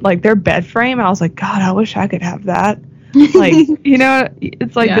bed frame. I was like, God, I wish I could have that. Like,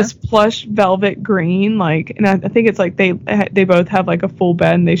 it's like this plush velvet green, like, and I think it's like they both have like a full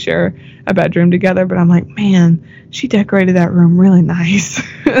bed and they share a bedroom together. But I'm like, man, she decorated that room really nice.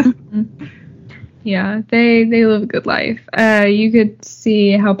 Yeah, they live a good life. You could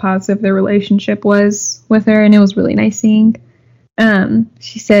see how positive their relationship was with her, and it was really nice seeing.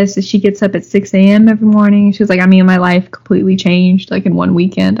 She says that she gets up at 6 a.m. every morning. She was like, my life completely changed, like, in one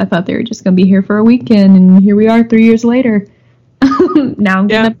weekend. I thought they were just going to be here for a weekend, and here we are 3 years later. Now I'm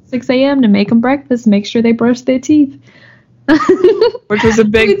getting up at 6 a.m. to make them breakfast, make sure they brush their teeth. Which was a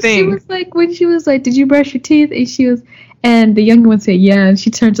big thing. When she was like, did you brush your teeth? And the younger one said, yeah. And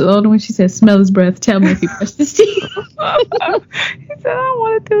she turned to the older one. She said, smell his breath. Tell me if he brushed his teeth. He said, I don't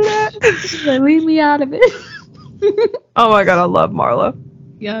want to do that. She's like, leave me out of it. Oh my God, I love Marlo.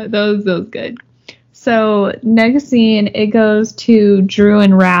 Yeah, that was good. So next scene, it goes to Drew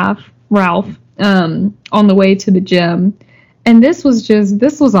and Ralph on the way to the gym. And this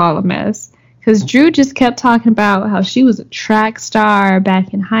was all a mess. Because Drew just kept talking about how she was a track star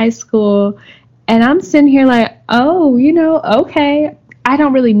back in high school. And I'm sitting here like, oh, okay. I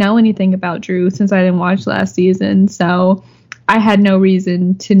don't really know anything about Drew since I didn't watch last season. So I had no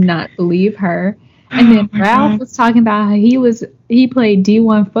reason to not believe her. And then Ralph was talking about how he played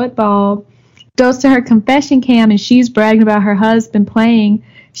D1 football, goes to her confession cam, and she's bragging about her husband playing.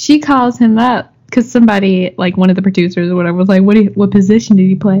 She calls him up because somebody, like one of the producers or whatever, was like, what position did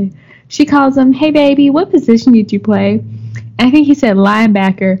he play? She calls him, hey, baby, what position did you play? And I think he said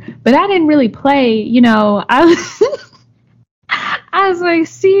linebacker, but I didn't really play, I was like,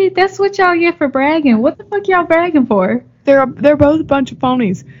 see, that's what y'all get for bragging. What the fuck y'all bragging for? They're both a bunch of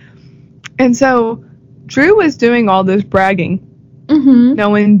phonies. And so Drew was doing all this bragging,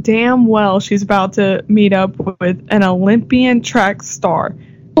 knowing damn well she's about to meet up with an Olympian track star.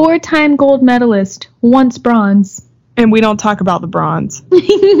 4-time gold medalist, once bronze. And we don't talk about the bronze.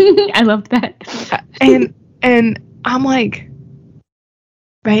 I loved that. And I'm like,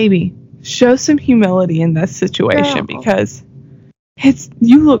 baby, show some humility in this situation, because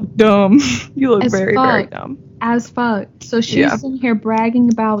you look dumb. You look very, very dumb. As fuck. So she's sitting here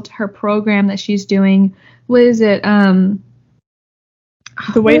bragging about her program that she's doing. What is it?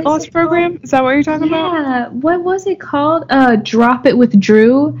 The weight loss program? Is that what you're talking about? Yeah. What was it called? Drop It with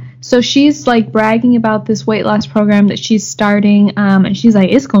Drew. So she's like bragging about this weight loss program that she's starting. And she's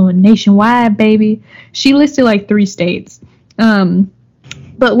like, it's going nationwide, baby. She listed like 3 states.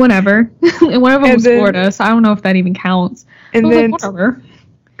 But whatever. And one of them was Florida, so I don't know if that even counts. And then, like, whatever.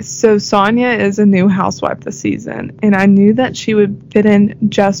 So Sonia is a new housewife this season, and I knew that she would fit in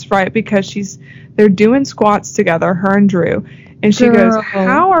just right because they're doing squats together, her and Drew. And she goes,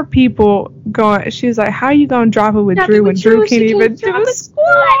 how are people going? She was like, how are you going to drop it with Drew when Drew can't even do a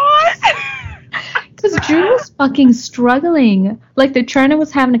squat? Because Drew was fucking struggling. Like, the trainer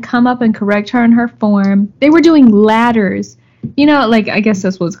was having to come up and correct her in her form. They were doing ladders. You know, like, I guess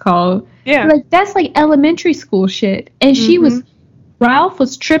that's what it's called. Yeah. Like, that's like elementary school shit. And Ralph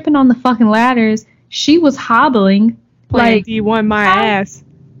was tripping on the fucking ladders. She was hobbling. Like, you won my ass.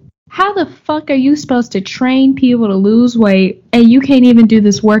 How the fuck are you supposed to train people to lose weight and you can't even do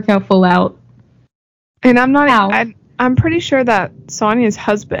this workout full out? And I'm pretty sure that Sonia's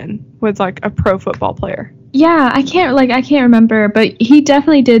husband was like a pro football player. Yeah, I can't remember, but he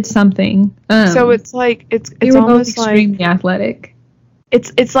definitely did something. So it's like it's almost like extremely athletic.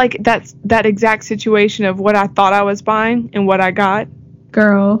 It's like that exact situation of what I thought I was buying and what I got.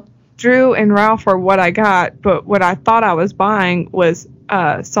 Girl. Drew and Ralph are what I got, but what I thought I was buying was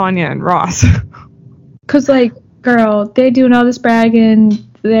Sonia and Ross. Because, like, girl, they're doing all this bragging.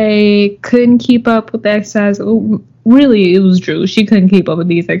 They couldn't keep up with the exercise. Really, it was Drew. She couldn't keep up with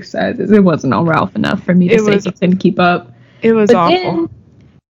these exercises. It wasn't on Ralph enough for me to say she couldn't keep up. It was awful.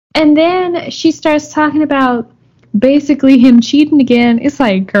 And then she starts talking about basically him cheating again. It's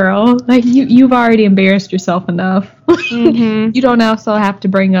like, girl, like, you've already embarrassed yourself enough. Mm-hmm. You don't also have to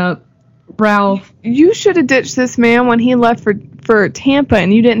bring up Ralph. You should have ditched this man when he left for Tampa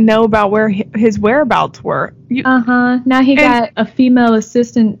and you didn't know about where his whereabouts were. Now he got a female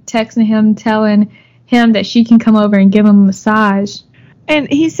assistant texting him, telling him that she can come over and give him a massage. And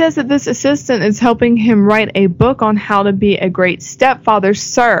he says that this assistant is helping him write a book on how to be a great stepfather,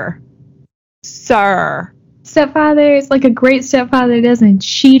 sir. Stepfather is like a great stepfather doesn't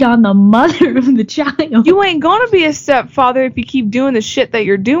cheat on the mother of the child. You ain't gonna be a stepfather if you keep doing the shit that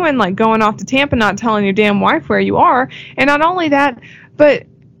you're doing, like going off to Tampa, not telling your damn wife where you are. And not only that, but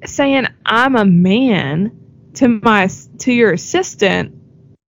saying I'm a man to your assistant.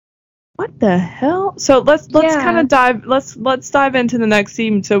 What the hell? So let's kind of dive into the next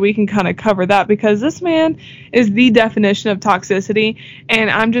scene so we can kind of cover that, because this man is the definition of toxicity,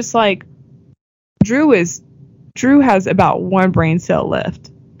 and I'm just like, Drew has about 1 brain cell left,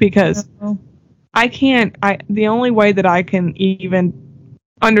 because the only way that I can even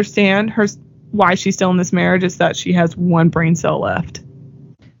understand why she's still in this marriage is that she has 1 brain cell left.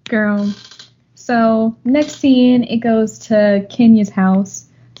 Girl. So next scene, it goes to Kenya's house.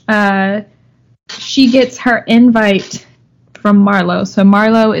 She gets her invite from Marlo. So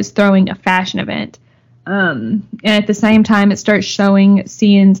Marlo is throwing a fashion event. And at the same time, it starts showing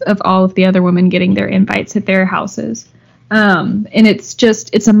scenes of all of the other women getting their invites at their houses. And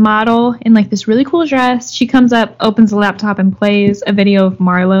it's a model in like this really cool dress. She comes up, opens a laptop, and plays a video of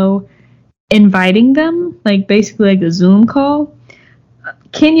Marlo inviting them, like basically like a Zoom call.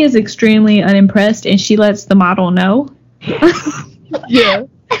 Kenya is extremely unimpressed, and she lets the model know. Yeah.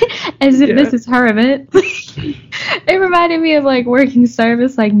 As if this is her event. It reminded me of like working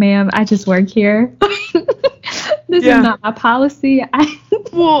service, like, ma'am, I just work here. This is not my policy.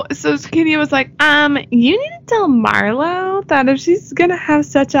 Well, so Kenya was like, you need to tell Marlo that if she's gonna have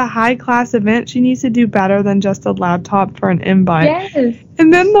such a high class event, she needs to do better than just a laptop for an invite. Yes.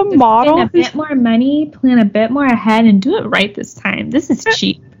 And then the model spend a bit more money, plan a bit more ahead, and do it right this time. This is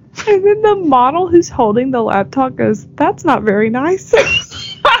cheap. And then the model who's holding the laptop goes, that's not very nice.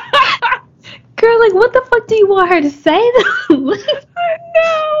 Girl, like, what the fuck do you want her to say, though? I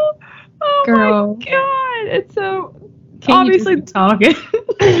know. Oh, girl. My God. It's so... Can obviously, you just talking?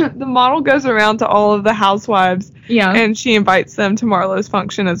 The model goes around to all of the housewives. Yeah. And she invites them to Marlo's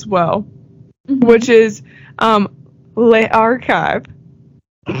function as well. Mm-hmm. Which is Le Archive.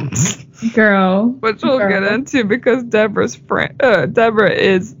 Girl. Which we'll get into, because Deborah's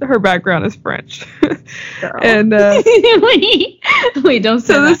Deborah her background is French. Girl. And wait, don't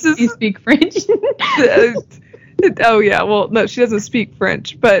say that. You speak French. Oh yeah, well no, she doesn't speak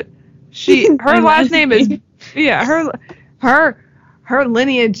French, but her last name is her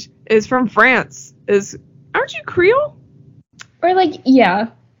lineage is from France. Aren't you Creole? Or like yeah.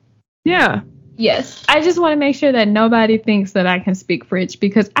 Yeah. Yes. I just want to make sure that nobody thinks that I can speak French,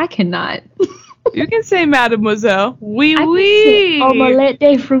 because I cannot. You can say mademoiselle. Oui, oui. Omelette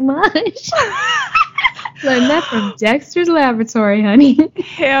de fromage. Learned that from Dexter's Laboratory, honey.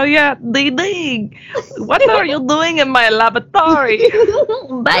 Hell yeah, Lee Lee. What are you doing in my laboratory?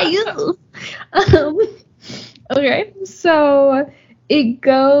 Bye. Okay, so it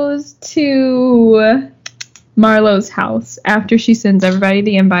goes to Marlo's house after she sends everybody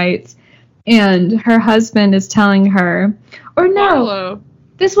the invites, and her husband is telling her, or no, Marlo.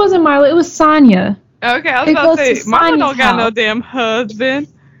 This wasn't Marlo, it was Sonia. Okay, I was about to say, Marlo don't got no damn husband.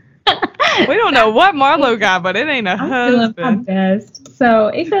 We don't know what Marlo got, but it ain't a husband. Feeling my best. So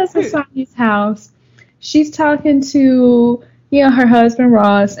it goes to Sonia's house. She's talking to, her husband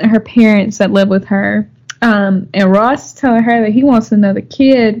Ross and her parents that live with her. And Ross is telling her that he wants another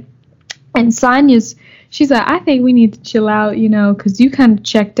kid. And she's like, I think we need to chill out, because you kind of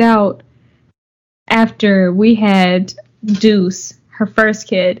checked out after we had Deuce, her first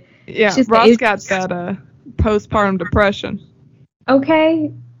kid. Yeah, Ross got that postpartum depression.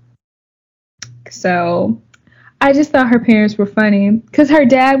 Okay. So I just thought her parents were funny because her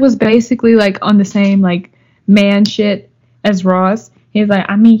dad was basically like on the same like man shit as Ross. He's like,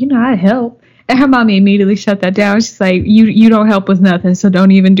 I'd help. And her mommy immediately shut that down. She's like, you don't help with nothing, so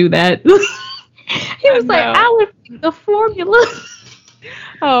don't even do that. He was like, I would make the formula.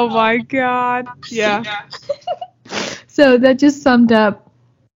 Oh my God. Yeah. So that just summed up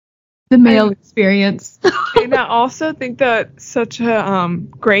the male experience. And I also think that such a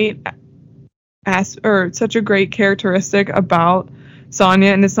such a great characteristic about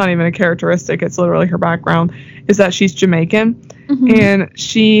Sonia, and it's not even a characteristic, it's literally her background, is that she's Jamaican. Mm-hmm. And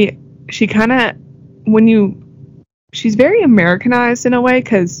she kind of, she's very Americanized in a way,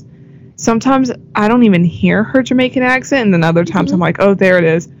 because sometimes I don't even hear her Jamaican accent, and then other times I'm like, oh, there it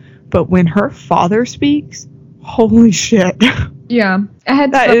is. But when her father speaks, holy shit. Yeah. I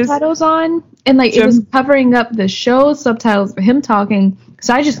had subtitles on, and it was covering up the show subtitles for him talking,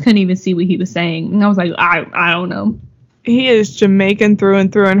 so I just couldn't even see what he was saying. And I was like, I don't know. He is Jamaican through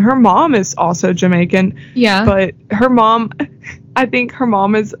and through, and her mom is also Jamaican. Yeah. But I think her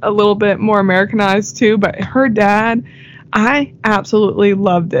mom is a little bit more Americanized too, but her dad, I absolutely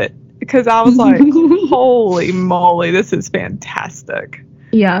loved it. Because I was like, holy moly, this is fantastic.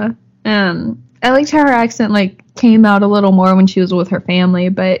 Yeah. I liked how her accent came out a little more when she was with her family,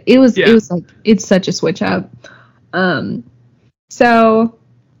 but it was like, it's such a switch up. So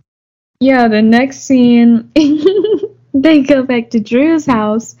yeah, the next scene they go back to Drew's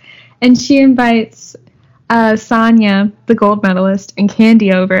house, and she invites Sonia, the gold medalist, and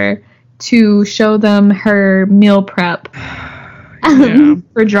Candy over to show them her meal prep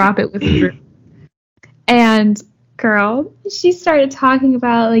for Drop It with Drew. And girl, she started talking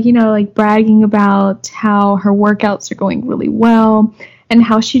about bragging about how her workouts are going really well and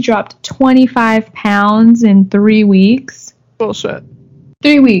how she dropped 25 pounds in 3 weeks. Bullshit.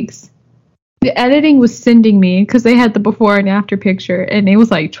 3 weeks. The editing was sending me because they had the before and after picture, and it was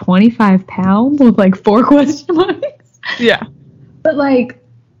 25 pounds with 4 question marks. Yeah. But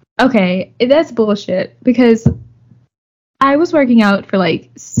okay, that's bullshit, because I was working out for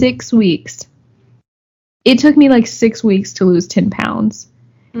 6 weeks. It took me 6 weeks to lose 10 pounds.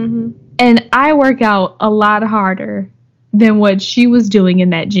 Mm-hmm. And I work out a lot harder than what she was doing in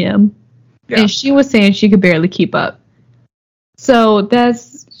that gym. Yeah. And she was saying she could barely keep up. So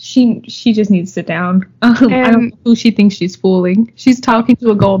she just needs to sit down. I don't know who she thinks she's fooling. She's talking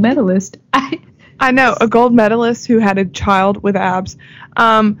to a gold medalist. I know, a gold medalist who had a child with abs.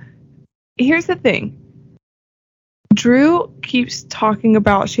 Here's the thing. Drew keeps talking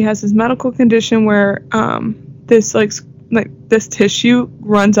about she has this medical condition where this this tissue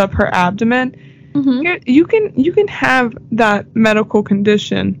runs up her abdomen. Mm-hmm. You can have that medical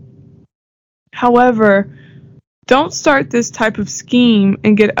condition. However, don't start this type of scheme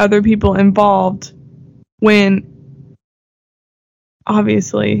and get other people involved when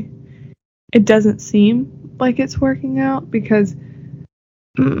obviously it doesn't seem like it's working out, because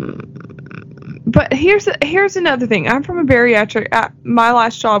but here's another thing. I'm from a bariatric. My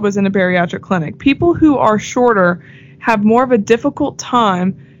last job was in a bariatric clinic. People who are shorter have more of a difficult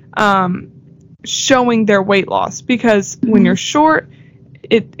time showing their weight loss, because when you're short,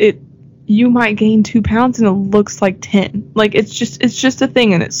 you might gain 2 pounds and it looks like 10. It's just a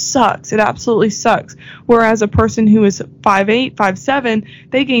thing, and it sucks. It absolutely sucks. Whereas a person who is 5'8", 5'7",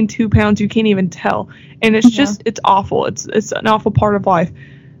 they gain 2 pounds, you can't even tell, and it's just it's awful. It's an awful part of life.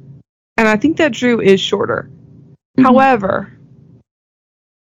 And I think that Drew is shorter. Mm-hmm. However,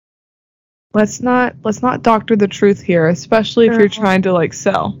 let's not doctor the truth here, especially if you're trying to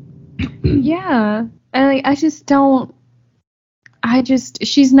sell. Yeah. And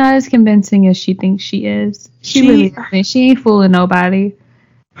she's not as convincing as she thinks she is. She really isn't. She ain't fooling nobody.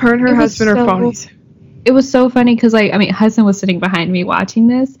 Her and her husband are phonies. it was so funny because, like, I mean, Hudson was sitting behind me watching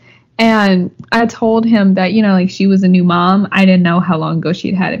this, and I told him that, you know, like, she was a new mom. I didn't know how long ago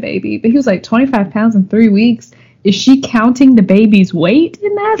she'd had a baby, but he was like, 25 pounds in 3 weeks. Is she counting the baby's weight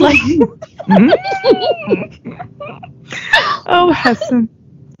in that? Like, oh, Hudson.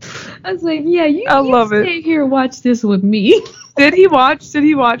 I was like, yeah, you love stay here and watch this with me. Did he watch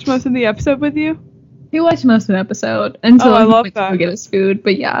most of the episode with you? He watched most of the episode until I he love went that. to go get his food.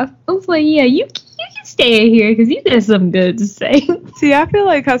 But yeah, I was like, yeah, you can stay here because you got something good to say. See, I feel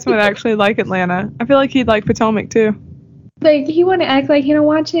like Hudson would actually like Atlanta. I feel like he'd like Potomac too. Like, he want to act like he don't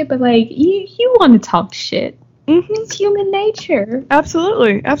watch it, but like, you want to talk shit. Mm-hmm. It's human nature.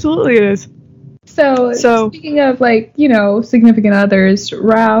 Absolutely it is. So speaking of, like, you know, significant others,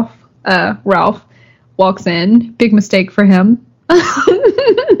 Ralph walks in. Big mistake for him.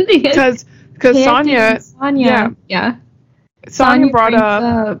 Because Sonia brought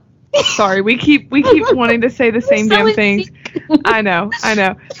up. Sorry, we keep wanting to say the same damn things. I know.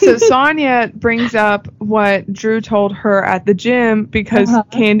 So Sonia brings up what Drew told her at the gym because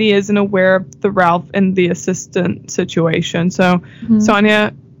Candy isn't aware of the Ralph and the assistant situation. So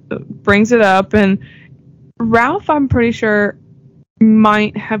Sonia brings it up, and Ralph, I'm pretty sure,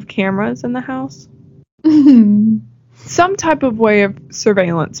 might have cameras in the house. Some type of way of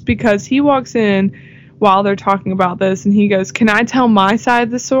surveillance, because he walks in while they're talking about this and he goes, "Can I tell my side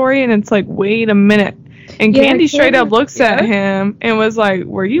of the story?" And it's like, wait a minute. And Candy straight up looks at him and was like,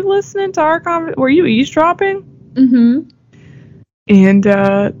 "Were you listening to our conversation? Were you eavesdropping?" And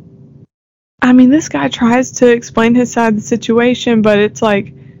I mean, this guy tries to explain his side of the situation, but it's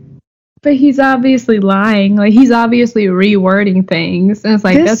like, but he's obviously lying. Like, he's obviously rewording things, and it's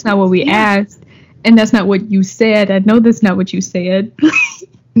like, that's not what we asked, and that's not what you said. I know that's not what you said.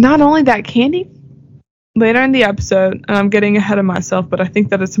 Not only that, Candy, later in the episode, and I'm getting ahead of myself, but I think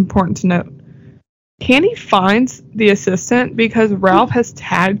that it's important to note, Candy finds the assistant because Ralph has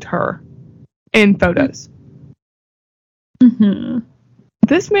tagged her in photos.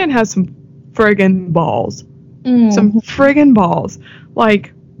 This man has some friggin' balls. Some friggin' balls.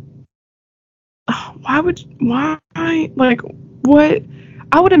 Like, why, like, what?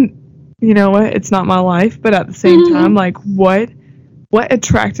 I wouldn't, you know what, it's not my life, but at the same time, like, what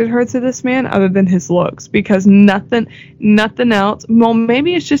attracted her to this man other than his looks? Because nothing else. Well,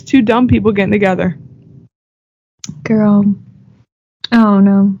 maybe it's just two dumb people getting together. Girl. Oh,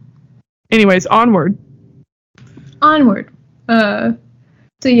 no. Anyways, onward. So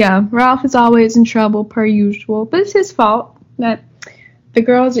yeah, Ralph is always in trouble per usual, but it's his fault that the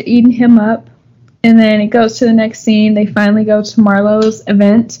girls are eating him up. And then it goes to the next scene. They finally go to Marlowe's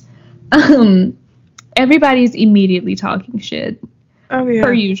event. Everybody's immediately talking shit. Oh, yeah.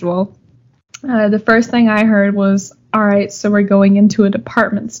 Per usual. The first thing I heard was, all right, so we're going into a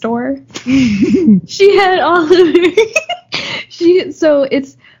department store. She had all of her. So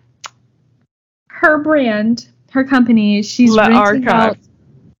it's her brand, her company. She's renting Archive. out.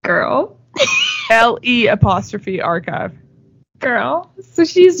 Girl. LE''archive. Girl. So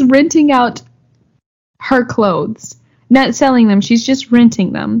she's renting out her clothes. Not selling them. She's just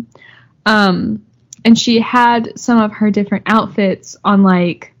renting them. And she had some of her different outfits on,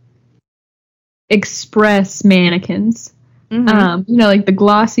 like, express mannequins. You know, like the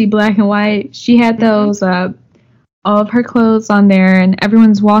glossy black and white. She had those, all of her clothes on there, and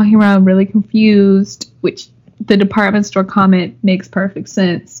everyone's walking around really confused, which the department store comment makes perfect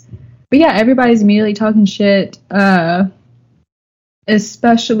sense. But yeah, everybody's immediately talking shit,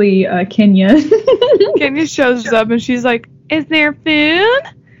 especially Kenya. Kenya shows up and she's like, "Is there food?"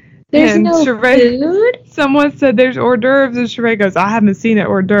 There's no food? Someone said there's hors d'oeuvres, and Sheree goes, "I haven't seen it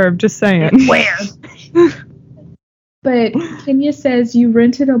hors d'oeuvre, just saying." Where? But Kenya says, "You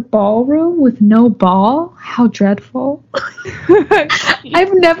rented a ballroom with no ball? How dreadful."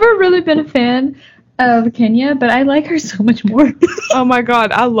 I've never really been a fan of Kenya, but I like her so much more. Oh my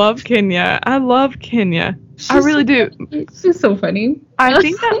god, I love Kenya. I really do. She's so funny. I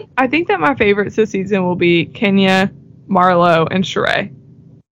think that my favorites this season will be Kenya, Marlo, and Sheree.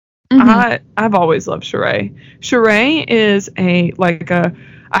 I've always loved Sheree. Sheree is a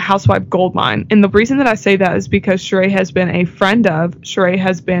housewife goldmine, and the reason that I say that is because Sheree has been a friend of. Sheree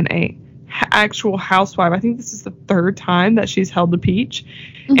has been a actual housewife. I think this is the third time that she's held the peach,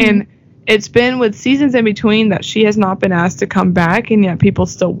 and it's been with seasons in between that she has not been asked to come back, and yet people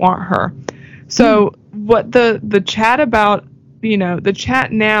still want her. So what the chat about, you know, the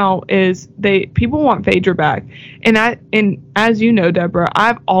chat now is people want Phaedra back, and as you know, Deborah,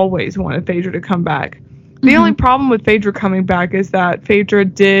 I've always wanted Phaedra to come back. The only problem with Phaedra coming back is that Phaedra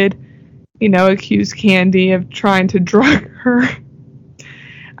did, you know, accuse Candy of trying to drug her,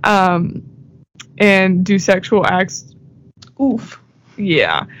 and and do sexual acts. Oof.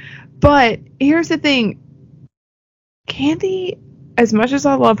 Yeah. But here's the thing. Kandi, as much as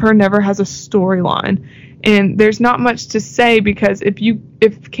I love her, never has a storyline. And there's not much to say because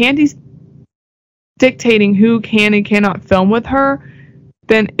if Candy's dictating who can and cannot film with her,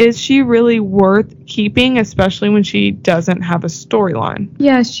 then is she really worth keeping, especially when she doesn't have a storyline?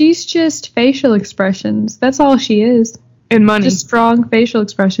 Yeah, she's just facial expressions. That's all she is. And money. Just strong facial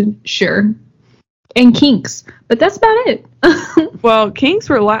expression, sure. And kinks. But that's about it. Well, kinks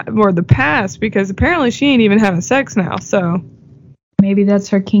were the past because apparently she ain't even having sex now, so... Maybe that's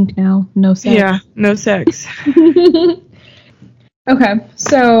her kink now. No sex. Yeah, no sex. Okay,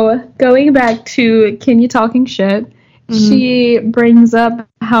 so going back to Kenya talking shit, she brings up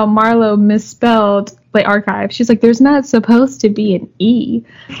how Marlo misspelled like archive. She's like, there's not supposed to be an E.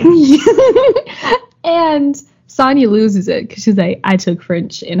 And Sonia loses it because she's like, I took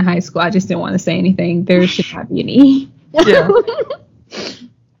French in high school. I just didn't want to say anything. There should not be an E. Yeah.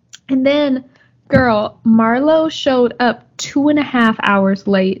 And then, girl, Marlo showed up 2.5 hours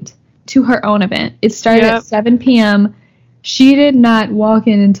late to her own event. It started at 7 p.m. She did not walk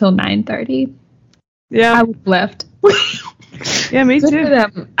in until 9:30. Yeah. I would have left. Yeah, me too. For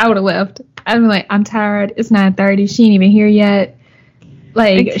them, I would have left. I'm like, I'm tired. It's 9:30. She ain't even here yet.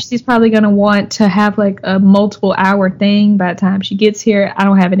 Like, she's probably going to want to have, like, a multiple hour thing by the time she gets here. I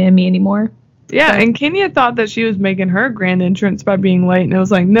don't have it in me anymore. Yeah, and Kenya thought that she was making her grand entrance by being late, and it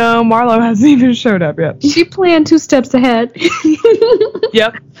was like, no, Marlo hasn't even showed up yet. She planned 2 steps ahead.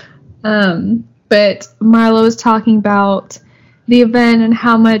 Yep. But Marlo is talking about the event and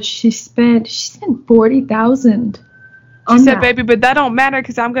how much she spent. She spent $40,000. She said, baby, but that don't matter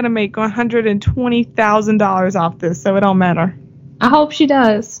because I'm going to make $120,000 off this, so it don't matter. I hope she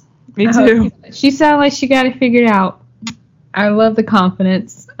does. Me too. She sounded like she got it figured out. I love the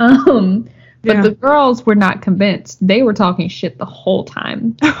confidence. But the girls were not convinced. They were talking shit the whole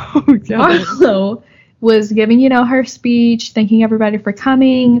time. Oh, yeah. Marlo was giving, her speech, thanking everybody for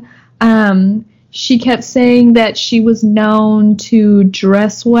coming. She kept saying that she was known to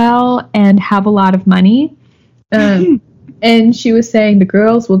dress well and have a lot of money. And she was saying, the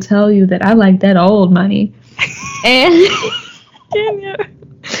girls will tell you that I like that old money. And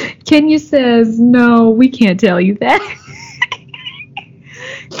Kenya says, no, we can't tell you that.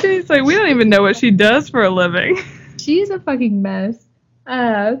 She's like, we don't even know what she does for a living. She's a fucking mess.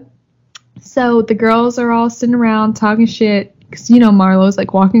 So the girls are all sitting around talking shit because, Marlo's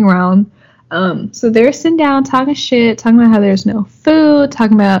like walking around. So they're sitting down talking shit, talking about how there's no food,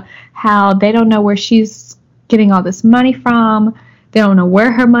 talking about how they don't know where she's getting all this money from. They don't know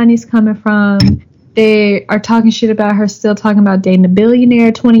where her money's coming from. They are talking shit about her still talking about dating a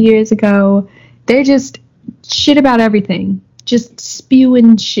billionaire 20 years ago. They're just shit about everything. Just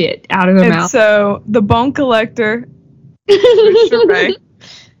spewing shit out of their mouth. So the bone collector is Sheree.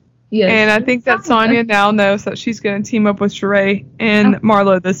 Yes. And I think that Sonia now knows that she's going to team up with Sheree and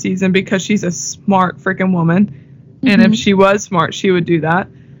Marlo this season because she's a smart freaking woman. Mm-hmm. And if she was smart, she would do that.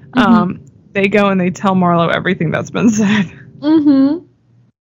 Mm-hmm. They go and they tell Marlo everything that's been said. Mm-hmm.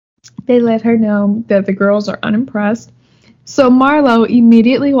 They let her know that the girls are unimpressed. So Marlo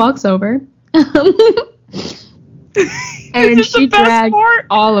immediately walks over. And she drags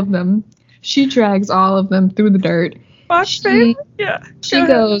all of them. She drags all of them through the dirt. She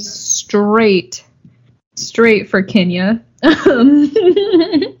goes straight for Kenya.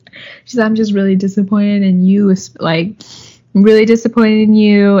 She's like, I'm just really disappointed in you. Like, really disappointed in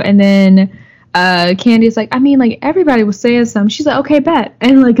you. And then Candy's like, I mean, like, everybody was saying something. She's like, okay, bet.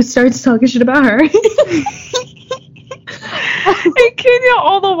 And, like, it starts talking shit about her. And Kenya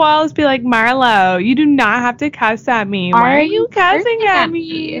all the while is be like, Marlo, you do not have to cuss at me. Why are you cussing at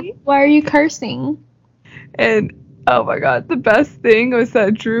me? Why are you cursing? And oh my god, the best thing was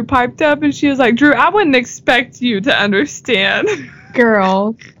that Drew piped up and she was like, Drew, I wouldn't expect you to understand.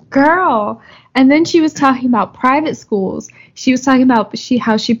 Girl. And then she was talking about private schools. She was talking about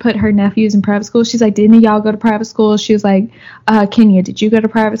how she put her nephews in private school. She's like, didn't y'all go to private school? She was like, Kenya, did you go to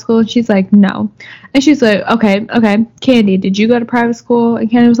private school? And she's like, no. And she's like, okay. Candy, did you go to private school?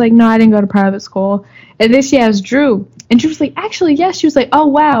 And Candy was like, no, I didn't go to private school. And then she asked Drew. And Drew was like, actually, yes. She was like, oh,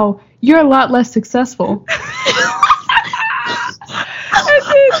 wow, you're a lot less successful.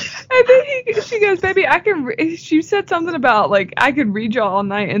 And then she goes, baby, she said something about, like, I could read y'all all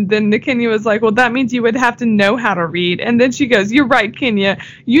night. And then Kenya was like, well, that means you would have to know how to read. And then she goes, you're right, Kenya.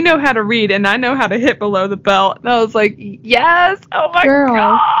 You know how to read, and I know how to hit below the belt. And I was like, yes. Oh, my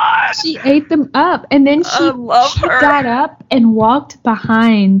God. She ate them up, and then she got up and walked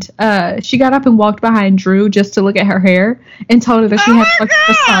behind. She got up and walked behind Drew just to look at her hair, and told her that she had fucking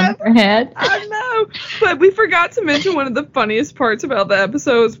croissant on her head. I know, but we forgot to mention one of the funniest parts about the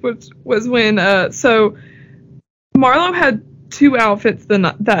episodes, which was when so Marlo had 2 outfits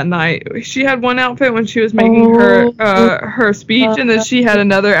that night. She had one outfit when she was making her speech, and then she had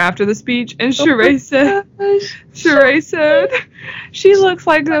another after the speech. And Sheree said, she looks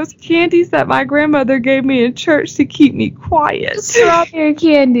like those candies that my grandmother gave me in church to keep me quiet. Strawberry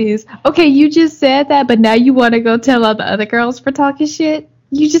candies. Okay, you just said that, but now you want to go tell all the other girls for talking shit?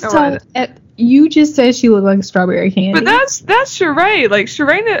 You just you just said she looked like strawberry candy. But that's Sheree. Like,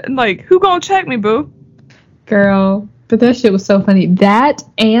 Sheree, like, who gonna check me, boo? Girl. But that shit was so funny. That,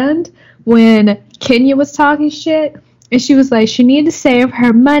 and when Kenya was talking shit, and she was like, she needed to save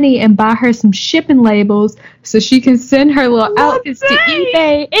her money and buy her some shipping labels so she can send her little outfits to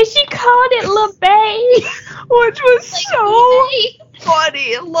eBay. And she called it LaBay. Which was so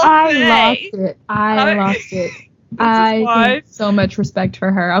funny. I lost it. I have so much respect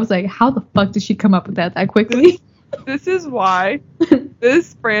for her. I was like, how the fuck did she come up with that quickly? This is why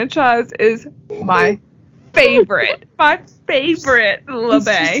this franchise is my favorite. My favorite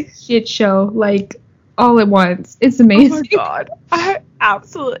LaBay. Shit show, like, all at once. It's amazing. Oh my god. I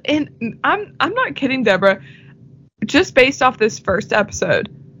absolutely, and I'm not kidding, Deborah. Just based off this first episode,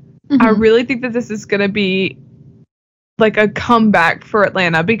 I really think that this is gonna be like a comeback for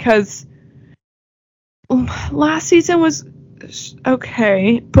Atlanta, because last season was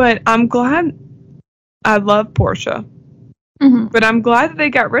okay, but I'm glad. I love Portia. But I'm glad that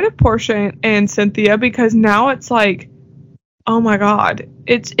they got rid of Portia and Cynthia, because now it's like, oh my god,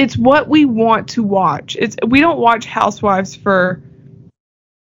 it's what we want to watch. We don't watch Housewives for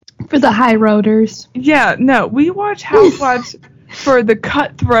the high roaders. Yeah, no, we watch Housewives for the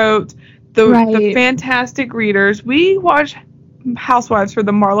cutthroat, the fantastic readers. We watch Housewives for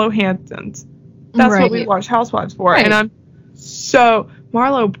the Marlo Hansons. That's what we watch Housewives for. And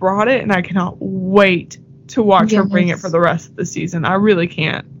Marlo brought it, and I cannot wait to watch her bring it for the rest of the season. I really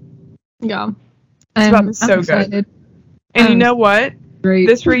can't. Yeah. It's about to be so good. And you know what? Great.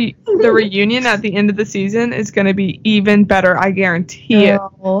 The reunion at the end of the season is going to be even better. I guarantee it.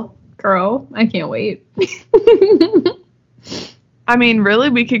 Girl, I can't wait. I mean, really,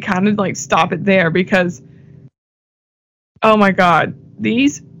 we could kind of like stop it there, because, oh my god,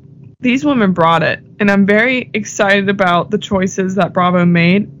 these women brought it. And I'm very excited about the choices that Bravo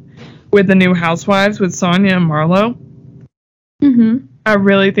made with the new Housewives, with Sonia and Marlo. I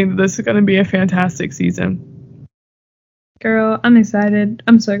really think that this is going to be a fantastic season. Girl, I'm excited.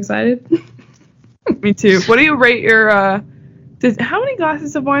 I'm so excited. Me too. What do you rate your, how many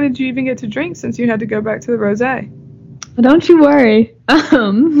glasses of wine did you even get to drink since you had to go back to the rosé? Don't you worry.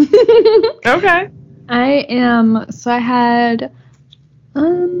 Okay. I had,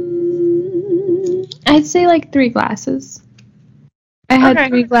 I'd say like 3 glasses. I had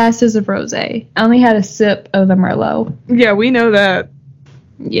 3 glasses of rosé. I only had a sip of the Merlot. Yeah, we know that.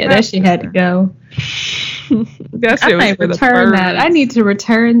 Yeah, that shit had to go. That shit was for the return that. I need to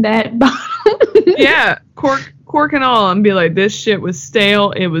return that bottle. Yeah, cork and all, and be like, this shit was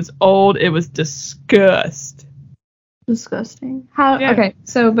stale. It was old. It was disgusting. Yeah. Okay,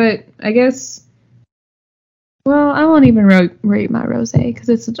 so, but I guess, well, I won't even rate my rosé because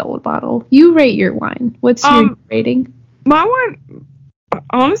it's an old bottle. You rate your wine. What's your rating? My wine,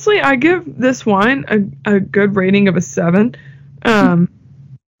 honestly, I give this wine a good rating of a 7.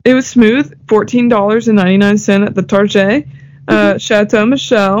 It was smooth, $14.99 at the Target. Chateau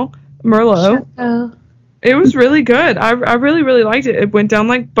Michelle Merlot. Chateau. It was really good. I really, really liked it. It went down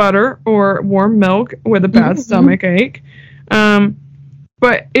like butter or warm milk with a bad stomach ache.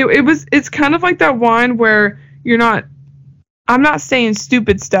 But it's kind of like that wine where I'm not saying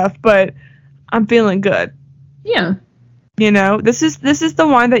stupid stuff, but I'm feeling good. Yeah. You know, this is the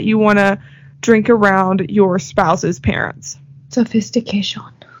wine that you want to drink around your spouse's parents. Sophistication.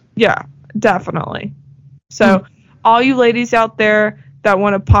 Yeah, definitely. So, all you ladies out there that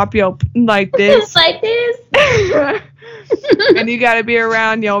want to pop your like this, and you got to be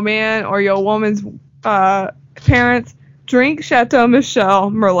around your man or your woman's parents, drink Chateau Michelle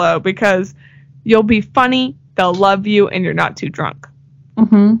Merlot, because you'll be funny, they'll love you, and you're not too drunk.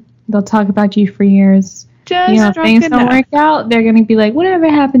 They'll talk about you for years. If things don't work out, they're going to be like, whatever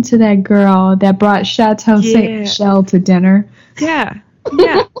happened to that girl that brought Chateau St. Michelle to dinner? Yeah.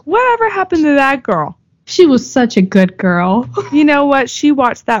 Whatever happened to that girl? She was such a good girl. You know what? She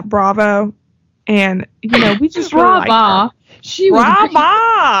watched that Bravo, and, we just really liked her. She was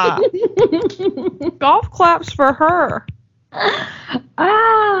Golf claps for her.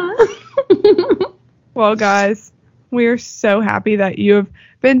 Well, guys, we are so happy that you have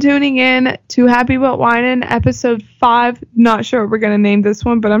been tuning in to Happy But Whinin' episode 5. Not sure what we're going to name this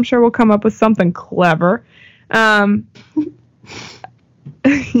one, but I'm sure we'll come up with something clever. So,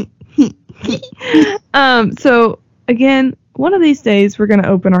 again, one of these days we're going to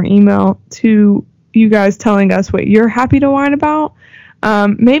open our email to you guys telling us what you're happy to whine about.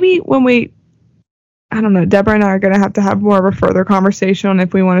 Maybe when I don't know, Deborah and I are going to have more of a further conversation on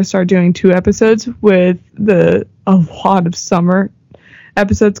if we want to start doing 2 episodes with a lot of summer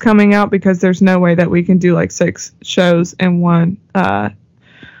episodes coming out, because there's no way that we can do like 6 shows in one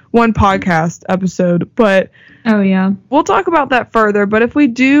podcast episode. But oh yeah, we'll talk about that further. But if we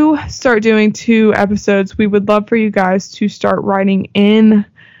do start doing 2 episodes, we would love for you guys to start writing in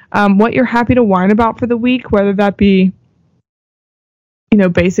what you're happy to whine about for the week, whether that be, you know,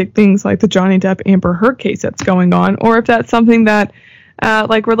 basic things like the Johnny Depp Amber Heard case that's going on, or if that's something that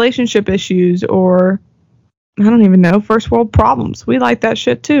like relationship issues, or I don't even know, first world problems. We like that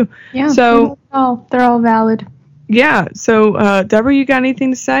shit too. Yeah. So they're all valid. Yeah. So Deborah, you got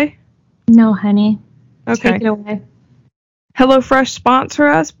anything to say? No, honey. Okay. Take it away. HelloFresh, sponsor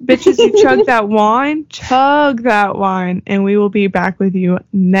us. Bitches, you chug that wine. Chug that wine. And we will be back with you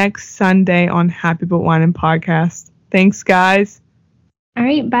next Sunday on Happy But Whinin' Podcast. Thanks, guys. All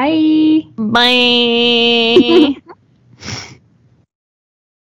right. Bye. Bye.